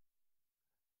hey,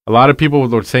 a lot of people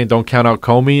were saying don't count out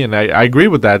Commey, and I agree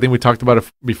with that. I think we talked about it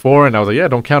before, and I was like, yeah,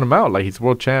 don't count him out. Like, he's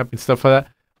world champ and stuff like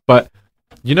that. But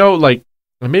you know, like,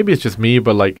 maybe it's just me,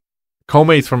 but like,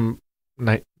 Comey's from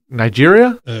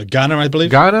Nigeria? Ghana, I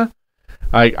believe. Ghana?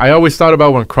 I always thought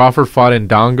about when Crawford fought in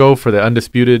Dongo for the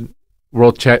undisputed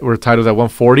world titles at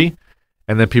 140,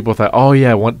 and then people thought, oh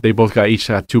yeah, they both got each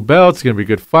 2 belts, it's going to be a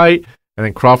good fight, and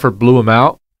then Crawford blew him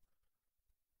out.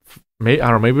 I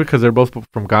don't know, maybe because they're both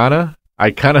from Ghana.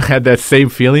 I kind of had that same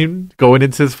feeling going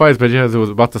into this fight, especially as it was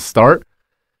about to start.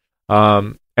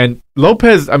 And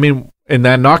Lopez, I mean, in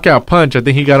that knockout punch, I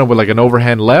think he got him with like an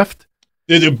overhand left.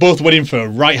 They both went in for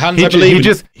right hands, I believe.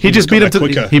 He just beat him to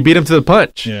the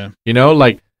punch. Yeah. You know,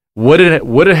 like would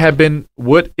it have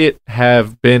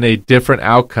been a different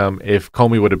outcome if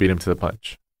Commey would have beat him to the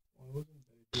punch?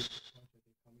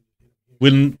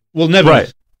 We'll never.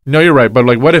 Right. No, you're right. But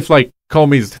like, what if like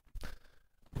Comey's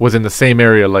was in the same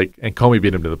area, like, and Commey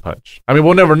beat him to the punch? I mean,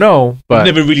 we'll never know. But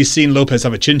we've never really seen Lopez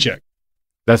have a chin check.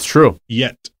 That's true.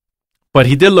 Yet. But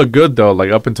he did look good though,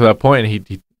 like up until that point, and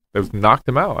he knocked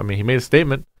him out. I mean, he made a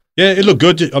statement. Yeah, it looked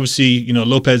good. Obviously, you know,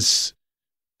 Lopez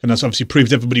kind of obviously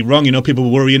proved everybody wrong. You know, people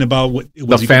were worrying about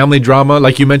the family drama,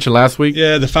 like you mentioned last week.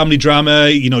 Yeah, the family drama.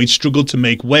 You know, he struggled to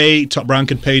make weight. Top Rank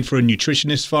had paid for a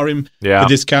nutritionist for him for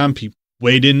this camp. He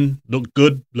weighed in, looked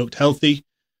good, looked healthy,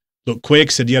 looked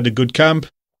quick, said he had a good camp.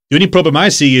 The only problem I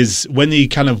see is when he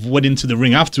kind of went into the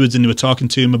ring afterwards and they were talking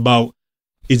to him about,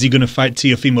 is he going to fight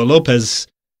Teofimo Lopez?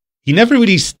 He never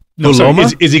really... No, sorry,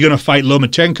 is he going to fight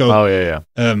Lomachenko? Oh,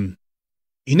 yeah.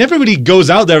 He never really goes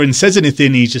out there and says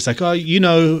anything. He's just like, oh, you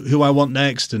know who I want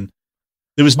next. And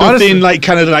there was nothing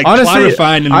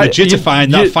clarifying and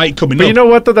legitifying that fight coming up. But you know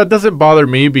what, though? That doesn't bother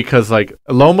me because, like,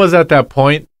 Loma's at that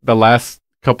point the last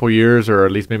couple years, or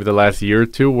at least maybe the last year or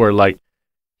two, where, like,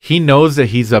 he knows that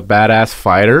he's a badass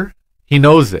fighter. He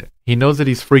knows it. He knows that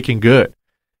he's freaking good.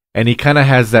 And he kind of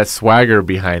has that swagger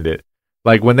behind it.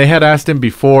 Like, when they had asked him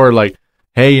before, like,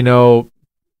 hey, you know,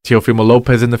 Teofimo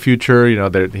Lopez in the future, you know,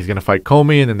 he's going to fight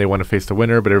Commey, and then they want to face the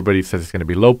winner, but everybody says it's going to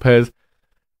be Lopez.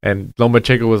 And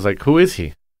Lomachenko was like, who is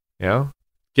he? You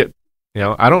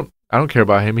know, I don't care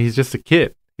about him. He's just a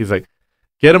kid. He's like,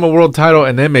 get him a world title,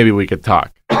 and then maybe we could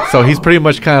talk. So he's pretty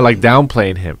much kind of like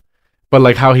downplaying him. But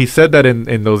like how he said that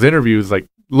in those interviews, like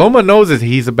Loma knows that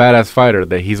he's a badass fighter,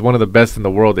 that he's one of the best in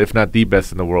the world, if not the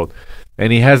best in the world.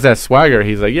 And he has that swagger.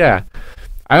 He's like, yeah.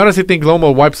 I honestly think Loma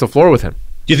wipes the floor with him.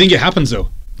 Do you think it happens though?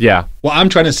 Yeah. What I'm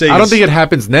trying to say I don't think it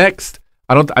happens next.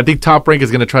 I think Top Rank is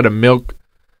going to try to milk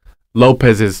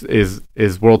Lopez's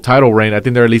world title reign. I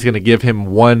think they're at least going to give him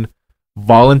one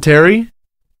voluntary,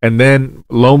 and then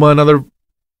Loma another,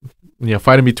 you know,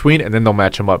 fight in between, and then they'll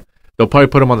match him up. They'll probably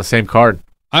put him on the same card.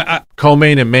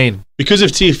 Co-main and main. Because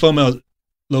of Teofimo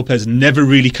Lopez never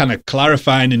really kind of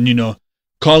clarifying and, you know,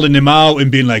 calling him out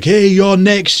and being like, hey, you're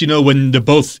next, you know, when they're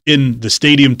both in the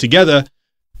stadium together,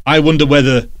 I wonder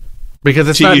whether... Because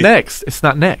it's not next. It's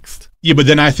not next. Yeah, but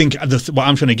then I think what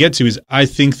I'm trying to get to is I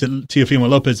think that Teofimo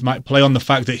Lopez might play on the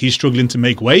fact that he's struggling to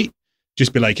make weight.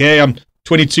 Just be like, hey, I'm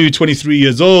 22, 23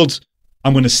 years old.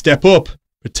 I'm going to step up,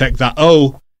 protect that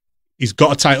O. He's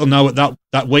got a title now at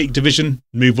that weight division.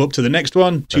 Move up to the next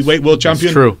one. 2-weight world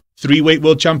champion. That's true. 3-weight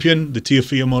world champion. The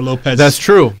Teofimo Lopez. That's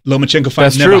true. Lomachenko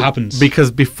fight never happens. Because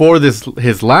before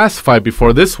his last fight,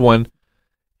 before this one,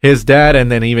 his dad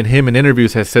and then even him in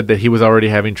interviews has said that he was already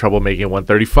having trouble making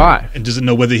 135. And doesn't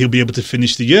know whether he'll be able to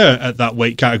finish the year at that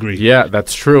weight category. Yeah,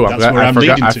 that's true.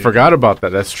 I forgot about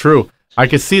that. That's true. I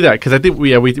could see that because I think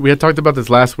we had talked about this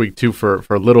last week too for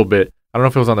a little bit. I don't know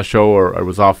if it was on the show or it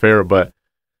was off air, but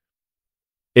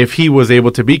if he was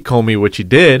able to beat Commey, which he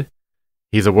did,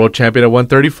 he's a world champion at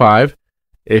 135.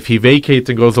 If he vacates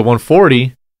and goes to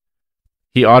 140,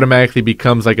 he automatically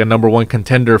becomes like a number one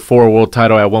contender for a world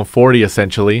title at 140,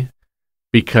 essentially,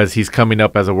 because he's coming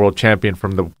up as a world champion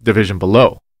from the division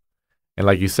below. And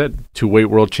like you said, 2-weight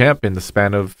world champ in the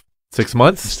span of 6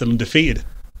 months. Still undefeated.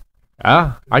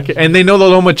 And they know that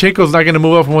Lomachenko's not going to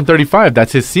move up from 135.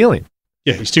 That's his ceiling.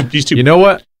 Yeah, he's too. You know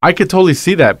what? I could totally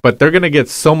see that, but they're going to get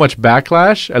so much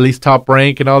backlash, at least Top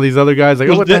Rank and all these other guys. Like,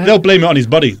 well, they'll blame it on his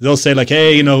body. They'll say, like,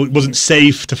 hey, it wasn't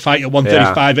safe to fight at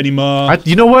 135 anymore.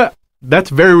 You know what?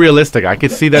 That's very realistic. I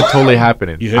could see that totally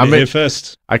happening. You heard it here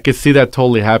first. I could see that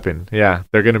totally happen. Yeah,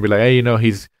 they're going to be like, hey,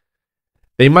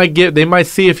 they might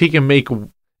see if he can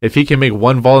make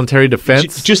one voluntary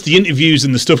defense. Just the interviews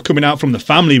and the stuff coming out from the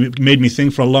family made me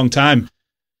think for a long time.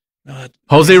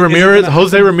 Jose Ramirez,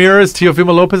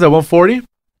 Teofimo Lopez at 140.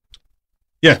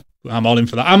 Yeah, I'm all in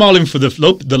for that. I'm all in for the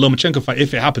Lomachenko fight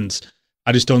if it happens.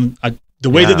 I just don't. The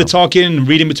way that they're talking and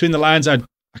reading between the lines, I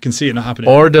can see it not happening.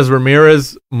 Or does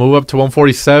Ramirez move up to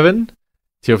 147?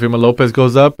 Teofimo Lopez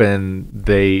goes up, and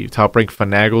Top Rank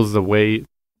finagles the way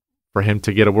for him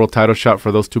to get a world title shot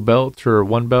for those 2 belts or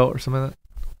 1 belt or something like that.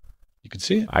 You could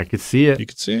see it. I could see it. You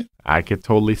could see it. I could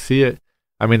totally see it.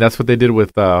 I mean, that's what they did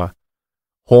with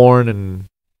Horn and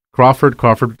Crawford.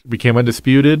 Crawford became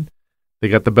undisputed. They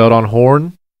got the belt on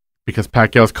Horn because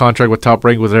Pacquiao's contract with Top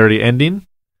Rank was already ending.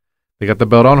 They got the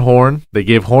belt on Horn. They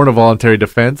gave Horn a voluntary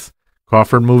defense.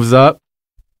 Crawford moves up,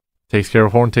 takes care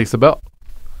of Horn, takes the belt.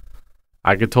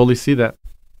 I could totally see that.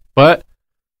 But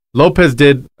Lopez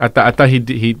did. I thought he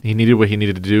needed what he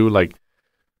needed to do. Like,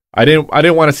 I didn't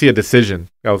want to see a decision.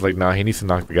 I was like, nah, he needs to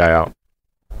knock the guy out.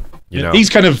 You know? He's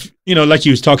kind of, like he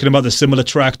was talking about the similar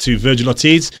track to Virgil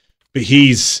Ortiz, but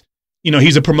he's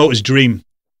a promoter's dream.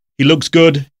 He looks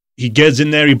good. He gets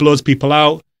in there. He blows people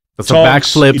out. Does the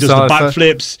backflips. He does the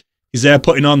backflips. He's there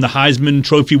putting on the Heisman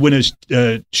Trophy winner's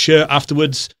shirt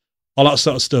afterwards. All that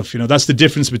sort of stuff. That's the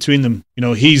difference between them.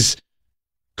 He's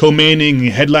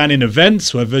co-maining, headlining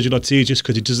events where Virgil Ortiz, just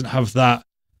because he doesn't have that,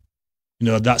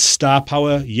 that star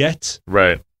power yet.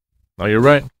 Right. No, you're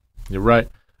right. You're right.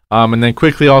 And then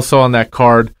quickly also on that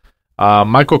card,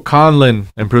 Michael Conlon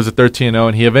improves to 13-0,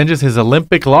 and he avenges his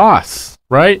Olympic loss,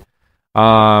 right?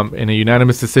 In a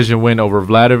unanimous decision win over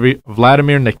Vladimir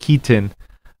Nikitin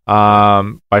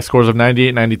by scores of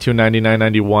 98, 92, 99,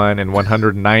 91, and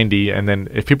 190. And then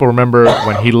if people remember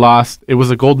when he lost, it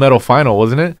was a gold medal final,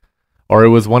 wasn't it? Or it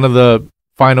was one of the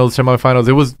finals, semifinals.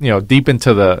 It was, deep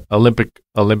into the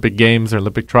Olympic games or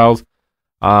Olympic trials.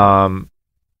 Conlon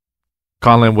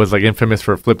was like infamous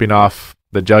for flipping off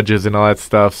the judges and all that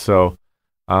stuff. So,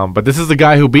 but this is the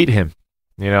guy who beat him,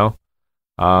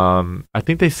 I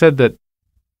think they said that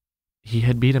he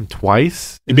had beat him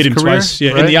twice. He beat him twice.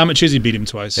 Yeah, right? In the amateurs, he beat him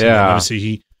twice. Yeah. Obviously,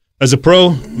 he, as a pro,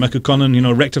 Michael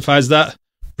Conlon, rectifies that.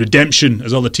 Redemption,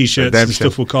 as all the T-shirts and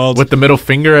stuff were called. With the middle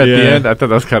finger at the end. I thought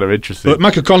that was kind of interesting. But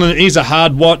Michael Conlon, he's a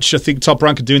hard watch. I think Top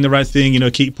Rank are doing the right thing,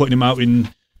 keep putting him out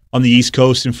on the East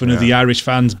Coast in front of the Irish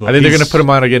fans. But I think they're going to put him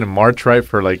out again in March, right,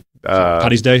 for like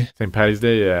Paddy's Day. St. Paddy's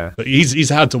Day, yeah. But he's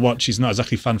hard to watch. He's not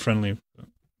exactly fan-friendly.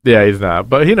 Yeah, he's not.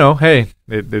 But, hey,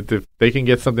 if they can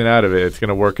get something out of it, it's going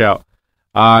to work out.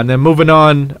 And then moving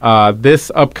on,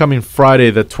 this upcoming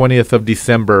Friday, the 20th of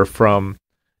December, from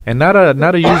and not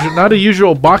a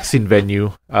usual boxing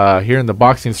venue here in the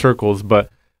boxing circles, but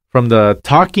from the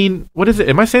Talking, what is it?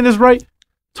 Am I saying this right?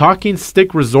 Talking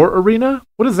Stick Resort Arena?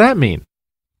 What does that mean?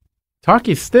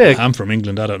 Talking Stick. I'm from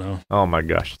England. I don't know. Oh my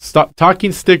gosh!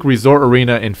 Talking Stick Resort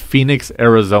Arena in Phoenix,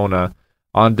 Arizona,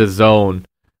 on DAZN.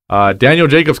 Daniel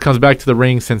Jacobs comes back to the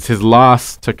ring since his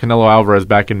loss to Canelo Alvarez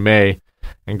back in May,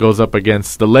 and goes up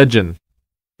against the legend,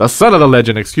 the son of the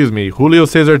legend, Julio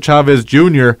Cesar Chavez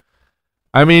Jr.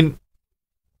 I mean,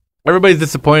 everybody's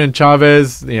disappointed in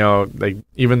Chavez,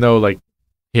 even though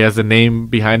he has a name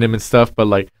behind him and stuff,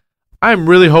 but I'm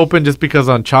really hoping, just because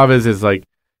on Chavez is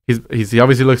he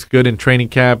obviously looks good in training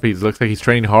camp. He looks like he's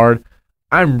training hard.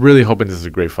 I'm really hoping this is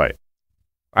a great fight.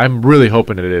 I'm really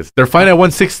hoping it is. They're fighting at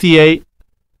 168.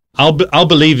 I'll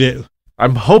believe it.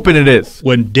 I'm hoping it is.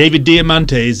 When David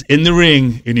Diamante is in the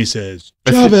ring and he says,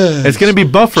 Chavez. It's going to be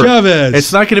Buffer. Chavez.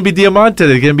 It's not going to be Diamante.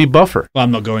 It's going to be Buffer. Well, I'm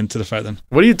not going to the fight then.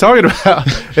 What are you talking about?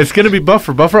 It's going to be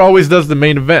Buffer. Buffer always does the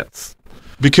main events.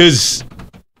 Because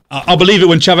I'll believe it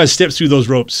when Chavez steps through those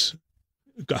ropes.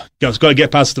 Got to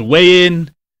get past the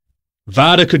weigh-in.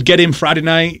 Vada could get him Friday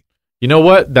night. You know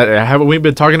what? Haven't we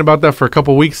been talking about that for a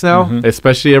couple weeks now? Mm-hmm.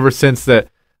 Especially ever since that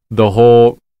the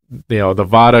whole... the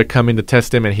Vada coming to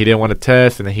test him, and he didn't want to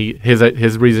test, and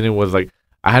his reasoning was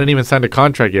I hadn't even signed a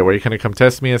contract yet. Where you gonna come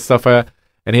test me and stuff?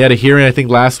 and he had a hearing, I think,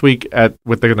 last week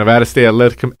with the Nevada State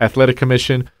Athletic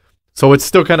Commission. So it's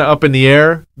still kind of up in the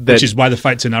air. Which is why the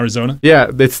fight's in Arizona. Yeah,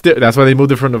 that's why they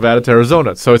moved it from Nevada to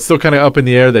Arizona. So it's still kind of up in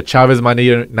the air that Chavez might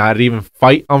not even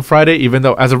fight on Friday, even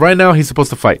though as of right now, he's supposed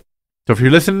to fight. So if you're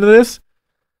listening to this,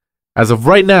 as of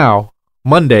right now,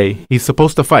 Monday, he's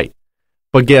supposed to fight.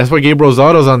 But guess what? Gabe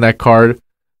Rosado's on that card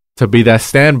to be that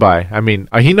standby. I mean,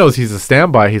 he knows he's a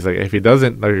standby. He's like, if he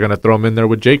doesn't, they're going to throw him in there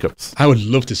with Jacobs. I would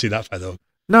love to see that fight, though.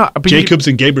 No, Jacobs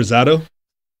and Gabe Rosado.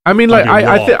 I mean, like,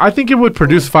 I think it would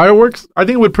produce fireworks. I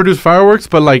think it would produce fireworks,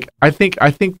 but like, I think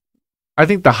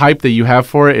the hype that you have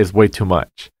for it is way too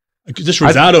much. Just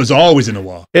Rosado is always in a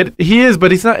war. He is,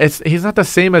 but he's not the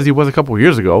same as he was a couple of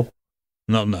years ago.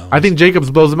 No. I think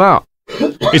Jacobs blows him out.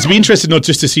 It's be interesting not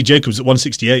just to see Jacobs at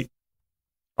 168.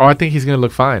 Oh, I think he's gonna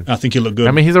look fine. I think he'll look good.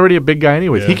 I mean, he's already a big guy,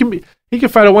 anyways. Yeah. He can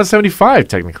fight at 175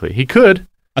 technically. He could.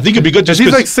 I think it'd be good just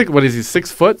he's like 6. What is he?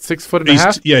 6 foot? 6 foot and a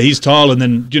half? Yeah, he's tall, and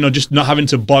then just not having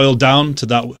to boil down to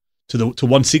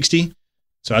 160.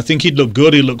 So I think he'd look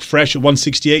good. He'd look fresh at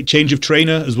 168. Change of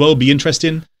trainer as well, be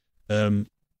interesting. With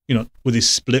his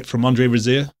split from Andre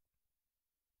Rozier.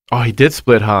 Oh, he did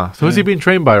split, huh? So who's he being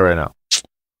trained by right now?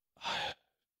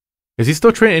 Is he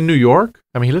still training in New York?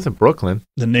 I mean, he lives in Brooklyn.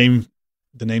 The name's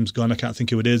gone. I can't think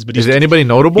who it is. But is it anybody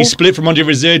notable? He split from Andre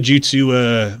Rozier due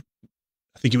to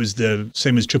I think it was the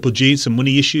same as Triple G, some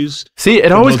money issues. See,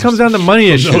 it always comes down to money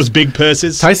issues. Those big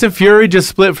purses. Tyson Fury just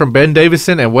split from Ben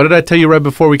Davison, and what did I tell you right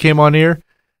before we came on here?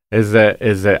 Is that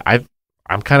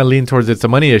I'm kind of leaning towards it's a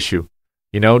money issue.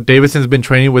 Davison's been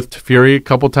training with Fury a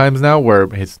couple times now, where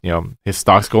his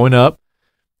stock's going up,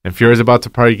 and Fury's about to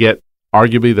probably get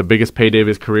arguably the biggest payday of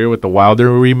his career with the Wilder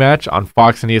rematch on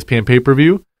Fox and ESPN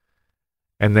pay-per-view.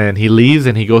 And then he leaves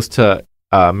and he goes to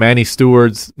Manny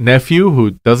Stewart's nephew,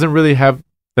 who doesn't really have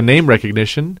the name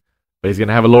recognition, but he's going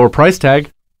to have a lower price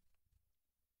tag.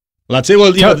 Well, I'd say,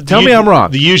 tell me I'm wrong.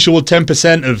 The usual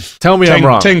 10% of I'm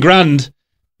wrong. 10 grand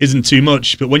isn't too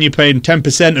much, but when you're paying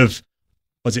 10% of,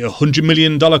 was it $100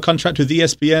 million contract with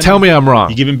ESPN? Tell me I'm wrong.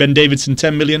 You're giving Ben Davidson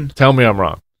 $10 million? Tell me I'm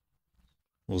wrong.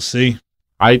 We'll see.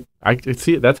 I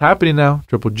see it. That's happening now.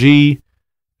 Triple G,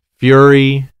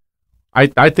 Fury.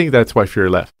 I think that's why Fury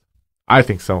left. I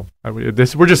think so. We're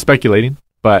just speculating,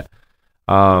 but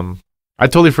I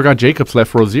totally forgot Jacobs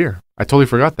left Rozier. I totally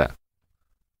forgot that.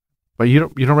 But you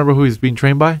don't remember who he's being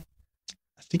trained by?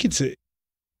 I think is it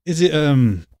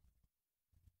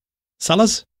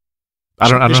Salas? I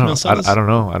don't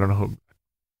know who.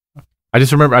 I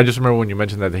just remember when you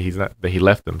mentioned that he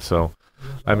left them. So,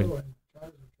 I mean,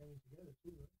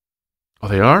 oh,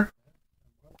 they are.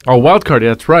 Oh, wild card. Yeah,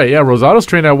 that's right. Yeah, Rosado's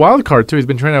trained at wild card too. He's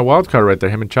been trained at wild card right there.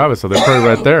 Him and Chavez, so they're probably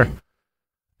right there.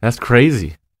 That's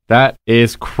crazy. That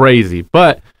is crazy.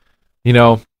 But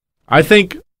I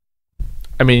think.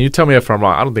 I mean, you tell me if I'm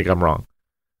wrong. I don't think I'm wrong.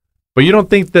 But you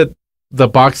don't think that the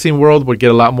boxing world would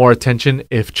get a lot more attention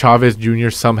if Chavez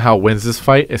Jr. somehow wins this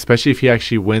fight, especially if he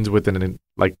actually wins with an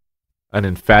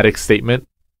emphatic statement?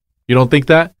 You don't think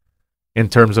that in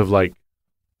terms of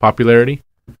popularity?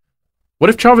 What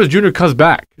if Chavez Jr. comes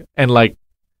back and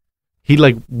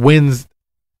he wins?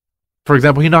 For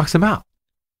example, he knocks him out.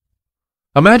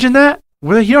 Imagine that.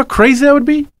 You know how crazy that would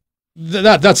be?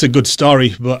 That's a good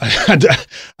story, but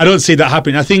I don't see that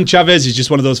happening. I think Chavez is just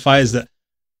one of those fighters that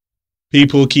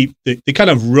people they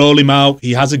kind of roll him out.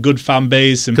 He has a good fan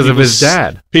base, and because of his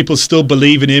dad, people still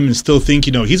believe in him and still think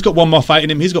he's got one more fight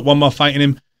in him. He's got one more fight in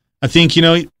him. I think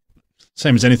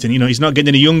same as anything. He's not getting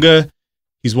any younger.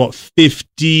 He's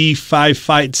 55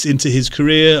 fights into his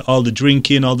career. All the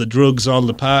drinking, all the drugs, all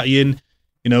the partying.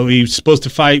 He was supposed to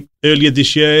fight earlier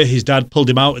this year. His dad pulled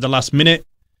him out at the last minute.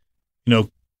 He's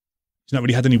not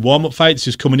really had any warm-up fights,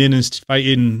 just coming in and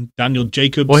fighting Daniel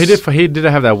Jacobs. Well, he did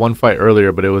have that one fight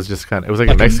earlier, but it was just it was like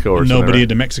in Mexico or something. Nobody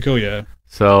in Mexico, yeah.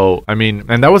 So, I mean,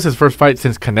 and that was his first fight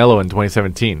since Canelo in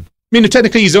 2017. I mean,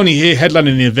 technically he's only here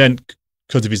headlining the event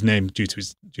because of his name, due to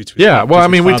his yeah, well, I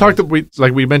mean,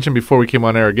 we mentioned before we came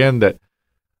on air again that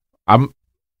I'm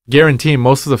guaranteeing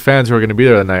most of the fans who are going to be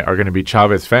there tonight are going to be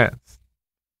Chavez fans.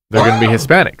 They're going to be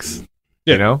Hispanics,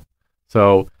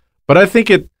 So, but I think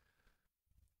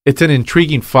it's an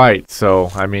intriguing fight. So,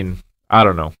 I mean, I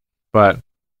don't know. But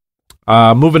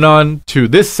moving on to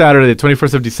this Saturday, the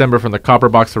 21st of December from the Copper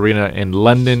Box Arena in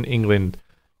London, England,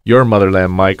 your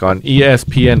motherland, Mike, on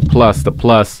ESPN Plus, the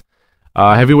Plus.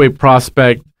 Heavyweight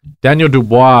prospect Daniel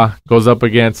Dubois goes up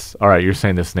against, all right, you're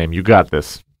saying this name. You got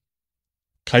this.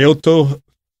 Kyoto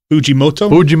Fujimoto.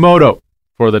 Fujimoto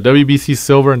for the WBC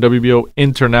Silver and WBO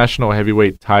International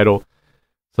Heavyweight title.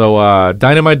 So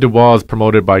Dynamite Dubois is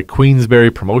promoted by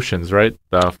Queensberry Promotions, right?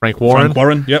 Frank Warren. Frank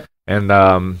Warren, yep. And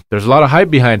there's a lot of hype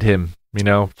behind him. You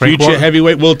know, Future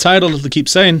heavyweight world title, they keep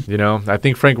saying. You know, I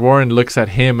think Frank Warren looks at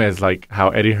him as like how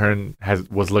Eddie Hearn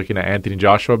was looking at Anthony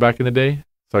Joshua back in the day.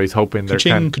 So he's hoping they're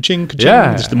ka-ching.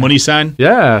 Yeah. Just the money sign.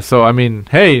 Yeah. So, I mean,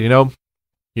 hey, you know,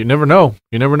 you never know.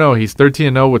 You never know. He's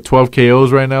 13-0 with 12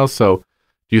 KOs right now. So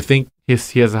do you think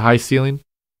he has a high ceiling?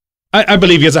 I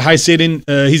believe he has a high ceiling.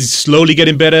 He's slowly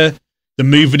getting better. They're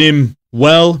moving him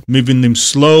well, moving him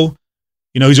slow.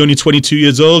 You know, he's only 22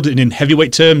 years old, and in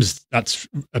heavyweight terms, that's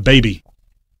a baby.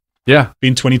 Yeah.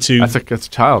 Being 22. That's a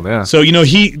child, yeah. So, you know,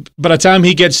 by the time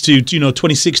he gets to,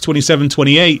 26, 27,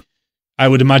 28, I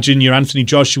would imagine your Anthony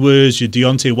Joshua's, your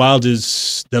Deontay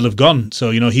Wilder's, they'll have gone.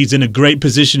 So, you know, he's in a great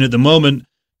position at the moment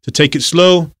to take it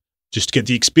slow, just get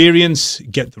the experience,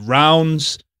 get the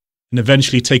rounds, and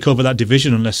eventually take over that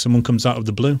division unless someone comes out of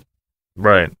the blue.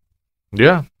 Right.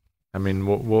 Yeah. I mean,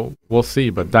 we'll see.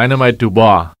 But Dynamite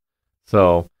Dubois.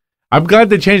 So I'm glad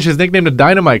they changed his nickname to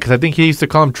Dynamite because I think he used to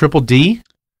call him Triple D.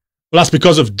 Well, that's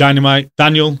because of Dynamite.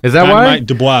 Daniel. Is that Dynamite, why?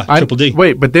 Dubois, Triple D.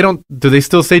 Wait, but they don't. Do they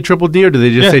still say Triple D or do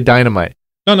they just say Dynamite?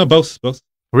 No, both.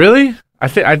 Really? I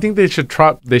think they should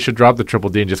drop the Triple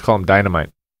D and just call him Dynamite.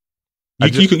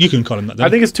 You can call him that. I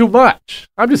think it's too much.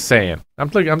 I'm just saying. I'm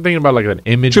thinking about like an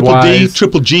image. Triple D,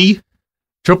 Triple G,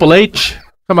 Triple H.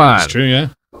 Come on. That's true. Yeah.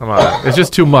 Come on. It's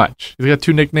just too much. He's got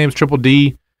two nicknames: Triple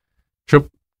D,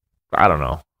 I don't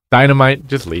know. Dynamite.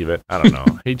 Just leave it. I don't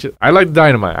know. I like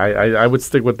Dynamite. I would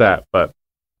stick with that, but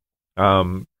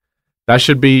that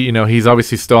should be. You know, he's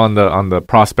obviously still on the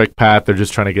prospect path. They're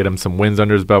just trying to get him some wins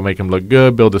under his belt, make him look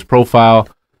good, build his profile,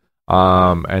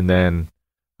 and then.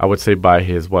 I would say by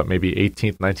his, maybe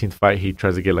 18th, 19th fight, he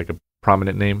tries to get like a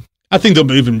prominent name. I think they'll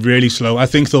move him really slow. I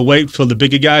think they'll wait for the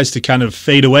bigger guys to kind of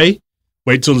fade away.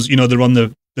 Wait till, they're on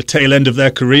the tail end of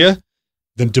their career.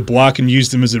 Then Dubois can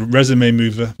use them as a resume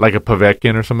mover. Like a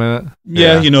Povetkin or something like that?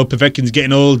 Yeah, Povetkin's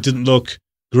getting old, didn't look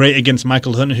great against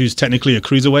Michael Hunter, who's technically a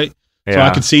cruiserweight. Yeah. So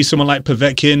I could see someone like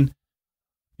Povetkin,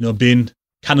 being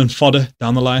cannon fodder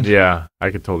down the line. Yeah, I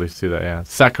could totally see that, yeah.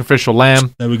 Sacrificial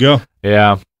lamb. There we go.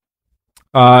 Yeah.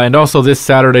 And also this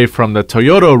Saturday from the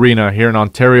Toyota Arena here in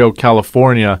Ontario,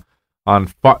 California on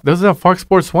Fox. This is on Fox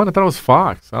Sports 1? I thought it was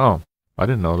Fox. Oh, I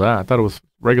didn't know that. I thought it was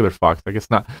regular Fox. I guess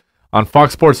not. On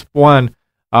Fox Sports 1,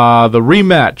 the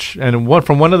rematch and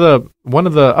one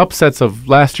of the upsets of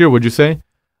last year, would you say?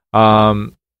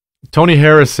 Tony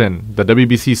Harrison, the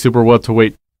WBC Super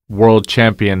Welterweight World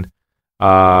Champion,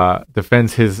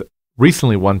 defends his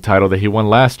recently won title that he won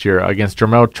last year against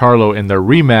Jermell Charlo in their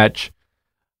rematch.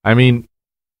 I mean,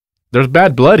 there's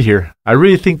bad blood here. I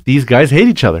really think these guys hate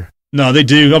each other. No, they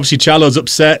do. Obviously, Charlo's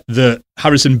upset that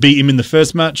Harrison beat him in the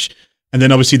first match. And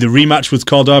then obviously the rematch was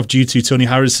called off due to Tony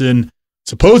Harrison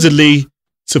supposedly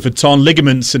suffered torn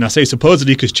ligaments. And I say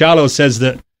supposedly because Charlo says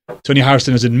that Tony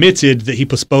Harrison has admitted that he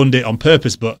postponed it on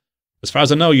purpose. But as far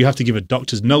as I know, you have to give a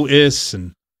doctor's notice.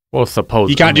 And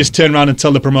supposedly. You can't just turn around and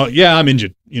tell the promoter, yeah, I'm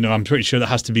injured. I'm pretty sure that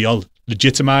has to be all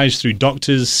legitimized through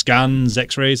doctors, scans,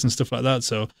 x-rays and stuff like that.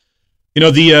 So,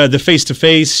 the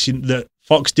face-to-face that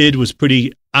Fox did was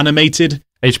pretty animated.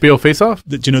 HBO face-off?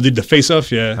 Did the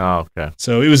face-off, yeah. Oh, okay.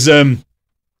 So it was, it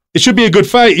should be a good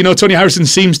fight. Tony Harrison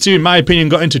seems to, in my opinion,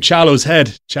 got into Charlo's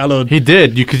head. He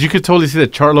did, because you could totally see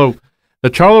that the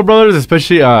Charlo brothers,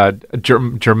 especially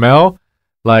Jermell,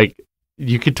 like,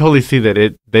 you could totally see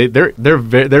that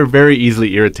they're very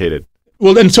easily irritated.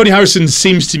 Well, and Tony Harrison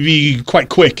seems to be quite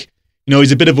quick.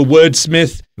 He's a bit of a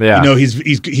wordsmith. Yeah.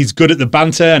 He's good at the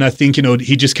banter, and I think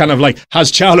he just kind of like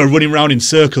has Charlo running around in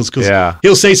circles because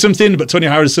he'll say something, but Tony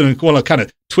Harrison will kind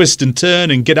of twist and turn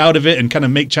and get out of it and kind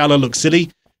of make Charlo look silly.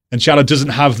 And Charlo doesn't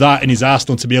have that in his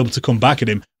arsenal to be able to come back at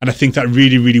him, and I think that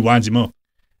really, really winds him up.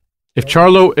 If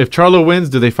Charlo wins,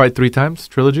 do they fight 3 times?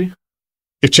 Trilogy?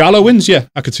 If Charlo wins, yeah,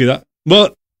 I could see that.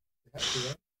 Well,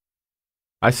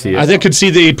 I see it. I could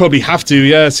see that he'd probably have to,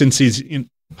 yeah, since he's.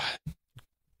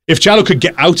 If Charlo could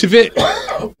get out of it,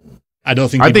 I don't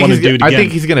think he'd want to do it again. I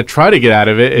think he's going to try to get out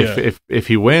of it if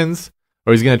he wins,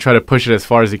 or he's going to try to push it as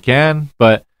far as he can.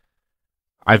 But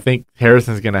I think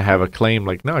Harrison's going to have a claim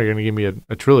like, no, you're going to give me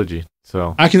a trilogy.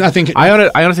 So I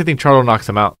honestly think Charlo knocks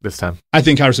him out this time. I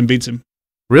think Harrison beats him.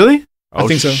 Really? I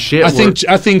think so. Shit,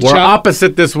 I think we're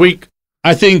opposite this week.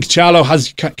 I think Charlo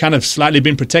has kind of slightly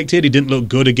been protected. He didn't look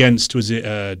good against, was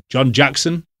it John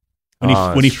Jackson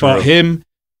when he fought him?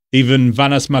 Even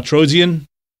Vanas Matrosian.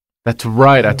 That's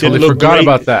right. I totally forgot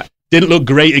about that. Didn't look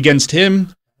great against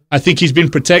him. I think he's been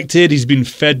protected. He's been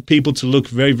fed people to look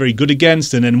very, very good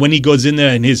against. And then when he goes in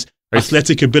there and his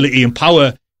athletic ability and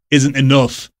power isn't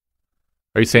enough.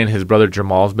 Are you saying his brother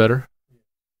Jamal's better?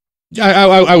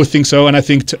 I would think so. And I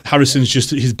think Harrison's just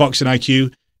his boxing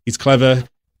IQ. He's clever.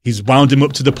 he's wound him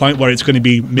up to the point where it's going to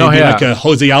be maybe like a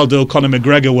Jose Aldo, Conor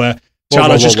McGregor, where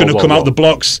Charlo's just going to come out the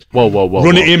blocks,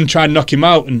 run at him, try and knock him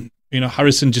out, and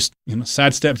Harrison just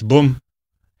sidesteps, boom.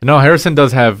 No, Harrison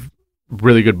does have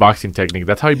really good boxing technique.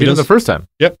 That's how he beat him the first time.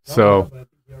 Yep. So.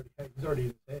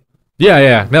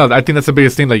 Yeah. No, I think that's the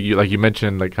biggest thing. Like you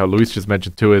mentioned, like how Luis just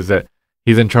mentioned too, is that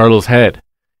he's in Charlo's head.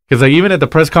 Because like even at the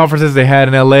press conferences they had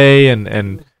in LA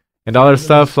and all that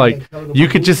stuff, like you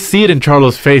could just see it in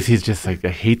Charlo's face. He's just like, I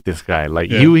hate this guy. Like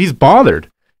he's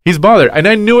bothered. He's bothered. And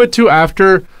I knew it too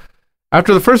after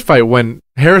the first fight when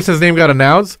Harrison's name got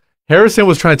announced. Harrison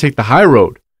was trying to take the high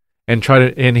road and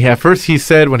at first he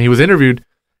said when he was interviewed,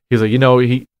 he's like,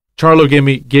 Charlo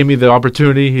gave me the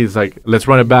opportunity. He's like, let's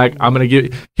run it back. He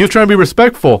was trying to be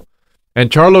respectful. And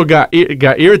Charlo got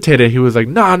irritated. He was like,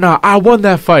 nah, I won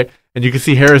that fight. And you can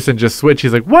see Harrison just switch.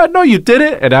 He's like, what? No, you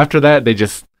didn't. And after that,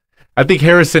 I think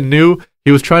Harrison knew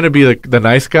he was trying to be the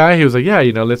nice guy. He was like, yeah,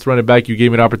 let's run it back. You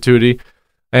gave me an opportunity.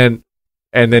 And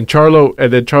then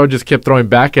Charlo just kept throwing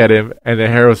back at him. And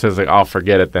then Harrison's like, oh,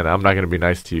 forget it then. I'm not going to be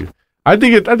nice to you. I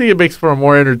think it makes for a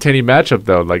more entertaining matchup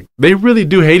though. Like they really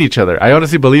do hate each other. I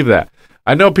honestly believe that.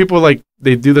 I know people like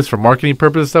they do this for marketing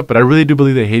purposes and stuff, but I really do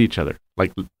believe they hate each other.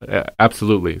 Like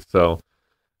absolutely. So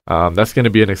that's going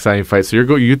to be an exciting fight. So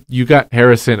you got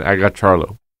Harrison, I got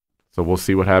Charlo. So we'll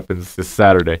see what happens this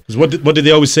Saturday. What did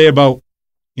they always say about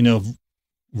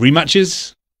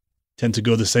rematches? Tend to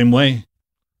go the same way.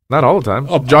 Not all the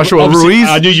time. Joshua Ruiz.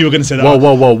 I knew you were going to say that.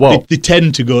 Whoa. They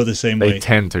tend to go the same way. They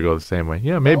tend to go the same way.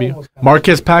 Yeah, maybe.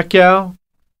 Marquez Pacquiao.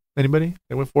 Anybody?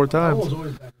 They went 4 times.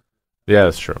 Yeah,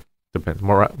 that's true. Depends.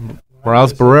 Morales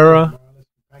Barrera.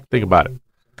 Think about it.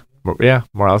 Yeah,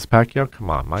 Morales Pacquiao. Come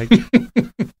on, Mike.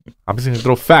 I'm just going to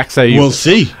throw facts at you. We'll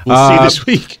see. We'll see this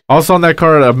week. Also on that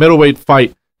card, a middleweight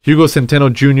fight. Hugo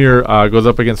Centeno Jr. Goes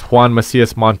up against Juan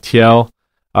Macias Montiel.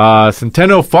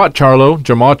 Centeno fought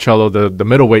Jamal Charlo, the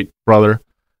middleweight brother.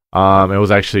 It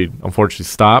was actually unfortunately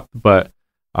stopped, but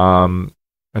and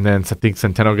then I think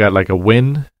Centeno got like a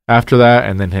win after that,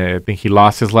 and then I think he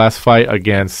lost his last fight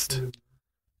against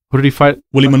who did he fight?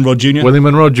 Willie Monroe Jr. Willie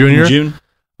Monroe Jr. In June.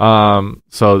 I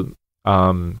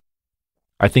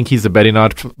think he's the betting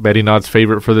odds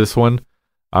favorite for this one.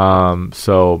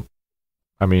 So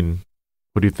I mean,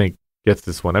 what do you think gets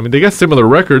this one? I mean, they got similar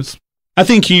records. I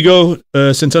think Hugo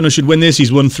Centeno should win this.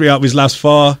 He's won 3 out of his last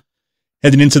 4,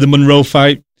 heading into the Monroe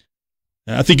fight.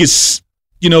 I think it's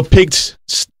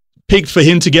picked for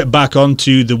him to get back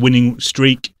onto the winning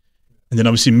streak, and then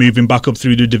obviously moving back up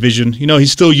through the division.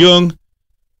 He's still young,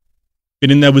 been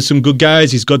in there with some good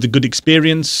guys. He's got the good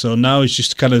experience, so now it's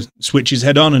just kind of switch his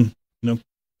head on and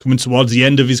coming towards the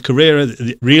end of his career.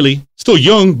 Really, still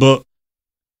young, but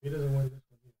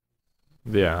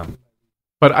yeah.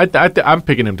 But I'm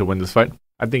picking him to win this fight.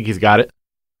 I think he's got it.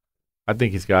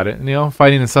 And,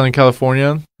 fighting in Southern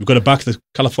California. We've got to back the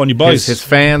California boys. His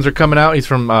fans are coming out. He's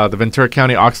from the Ventura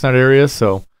County, Oxnard area,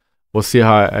 so we'll see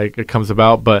how it comes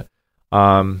about. But,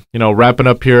 wrapping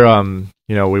up here,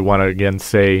 we want to again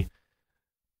say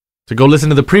to go listen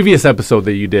to the previous episode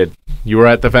that you did. You were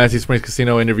at the Fantasy Springs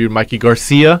Casino, interviewed Mikey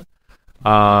Garcia,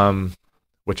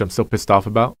 which I'm still pissed off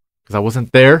about because I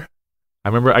wasn't there. I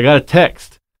remember I got a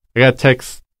text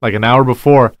like an hour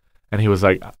before, and he was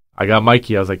like, I got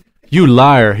Mikey. I was like, you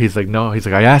liar. He's like, no. He's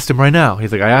like, I asked him right now.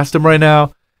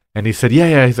 And he said,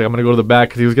 yeah. He's like, I'm going to go to the back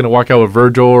because he was going to walk out with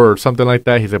Virgil or something like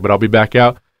that. He said, but I'll be back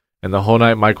out. And the whole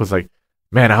night, Mike was like,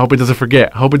 man, I hope he doesn't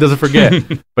forget.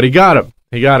 But he got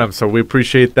him. So we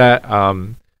appreciate that.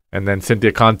 And then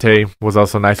Cynthia Conte was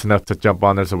also nice enough to jump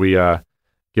on there. So we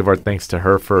give our thanks to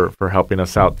her for helping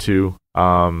us out too.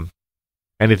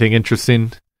 Anything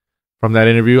interesting from that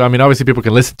interview? I mean, obviously people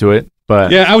can listen to it,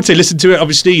 but yeah, I would say listen to it.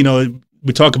 Obviously,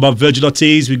 we talk about Virgil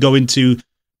Ortiz. We go into,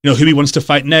 who he wants to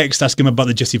fight next. Ask him about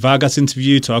the Jesse Vargas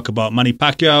interview. Talk about Manny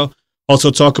Pacquiao. Also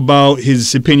talk about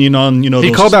his opinion on,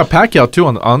 he called out Pacquiao too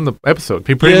on the episode.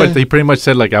 He pretty much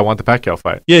said like, I want the Pacquiao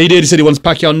fight. Yeah, he did. He said he wants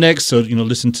Pacquiao next. So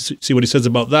listen to see what he says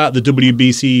about that. The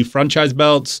WBC franchise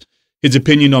belts. His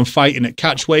opinion on fighting at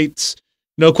catch weights.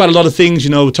 Quite a lot of things.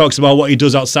 Talks about what he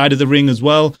does outside of the ring as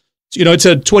well. It's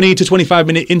a 20 to 25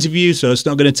 minute interview, so it's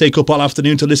not going to take up all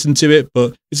afternoon to listen to it,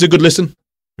 but it's a good listen.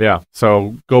 Yeah,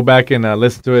 so go back and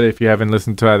listen to it if you haven't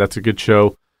listened to it. That's a good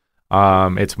show.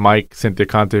 It's Mike, Cynthia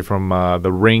Conte from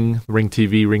the Ring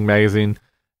TV, Ring Magazine,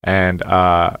 and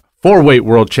 4-weight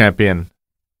world champion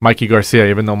Mikey Garcia,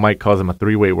 even though Mike calls him a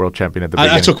 3-weight world champion at the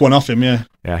beginning. I took one off him, yeah.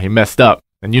 Yeah, he messed up.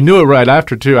 And you knew it right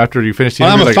after, too, after you finished the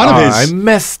interview. I'm a fan of his. I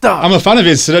messed up. I'm a fan of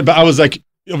his, but I was like,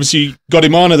 obviously got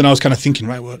him on, and then I was kind of thinking,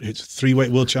 right, it's a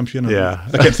 3-weight world champion. Yeah.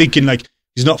 I kept thinking, like,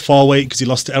 he's not far weight because he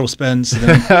lost to Errol Spence. And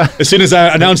then as soon as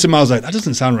I announced him, I was like, that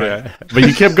doesn't sound right. Yeah. But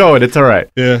you kept going. It's all right.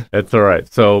 Yeah. It's all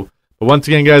right. So, but once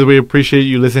again, guys, we appreciate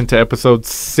you listening to episode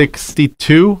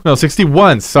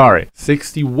 61. Sorry.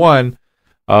 61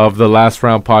 of the Last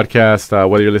Round podcast.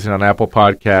 Whether you're listening on Apple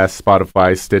Podcasts,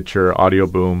 Spotify, Stitcher, Audio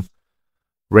Boom,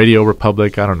 Radio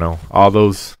Republic, I don't know, all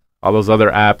those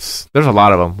other apps. There's a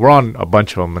lot of them. We're on a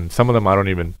bunch of them, and some of them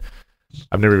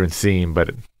I've never even seen,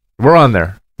 but we're on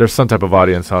there. There's some type of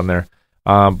audience on there.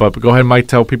 But go ahead, Mike,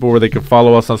 tell people where they can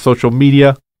follow us on social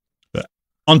media.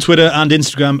 On Twitter and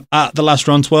Instagram at The Last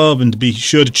Round 12, and be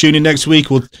sure to tune in next week.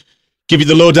 We'll give you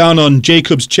the lowdown on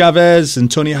Jacobs Chavez,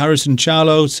 Antonio Harrison,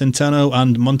 Charlo, Centeno,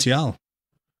 and Montiel.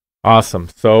 Awesome.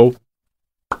 So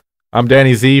I'm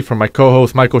Danny Z from my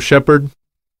co-host Michael Shepard.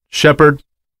 Shepard,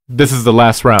 this is The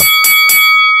Last Round.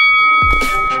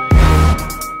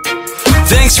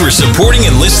 Thanks for supporting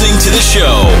and listening to the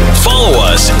show. Follow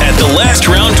us at The Last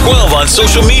Round 12 on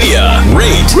social media.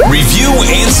 Rate, review,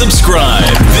 and subscribe.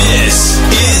 This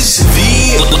is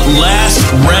The Last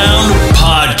Round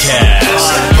Podcast.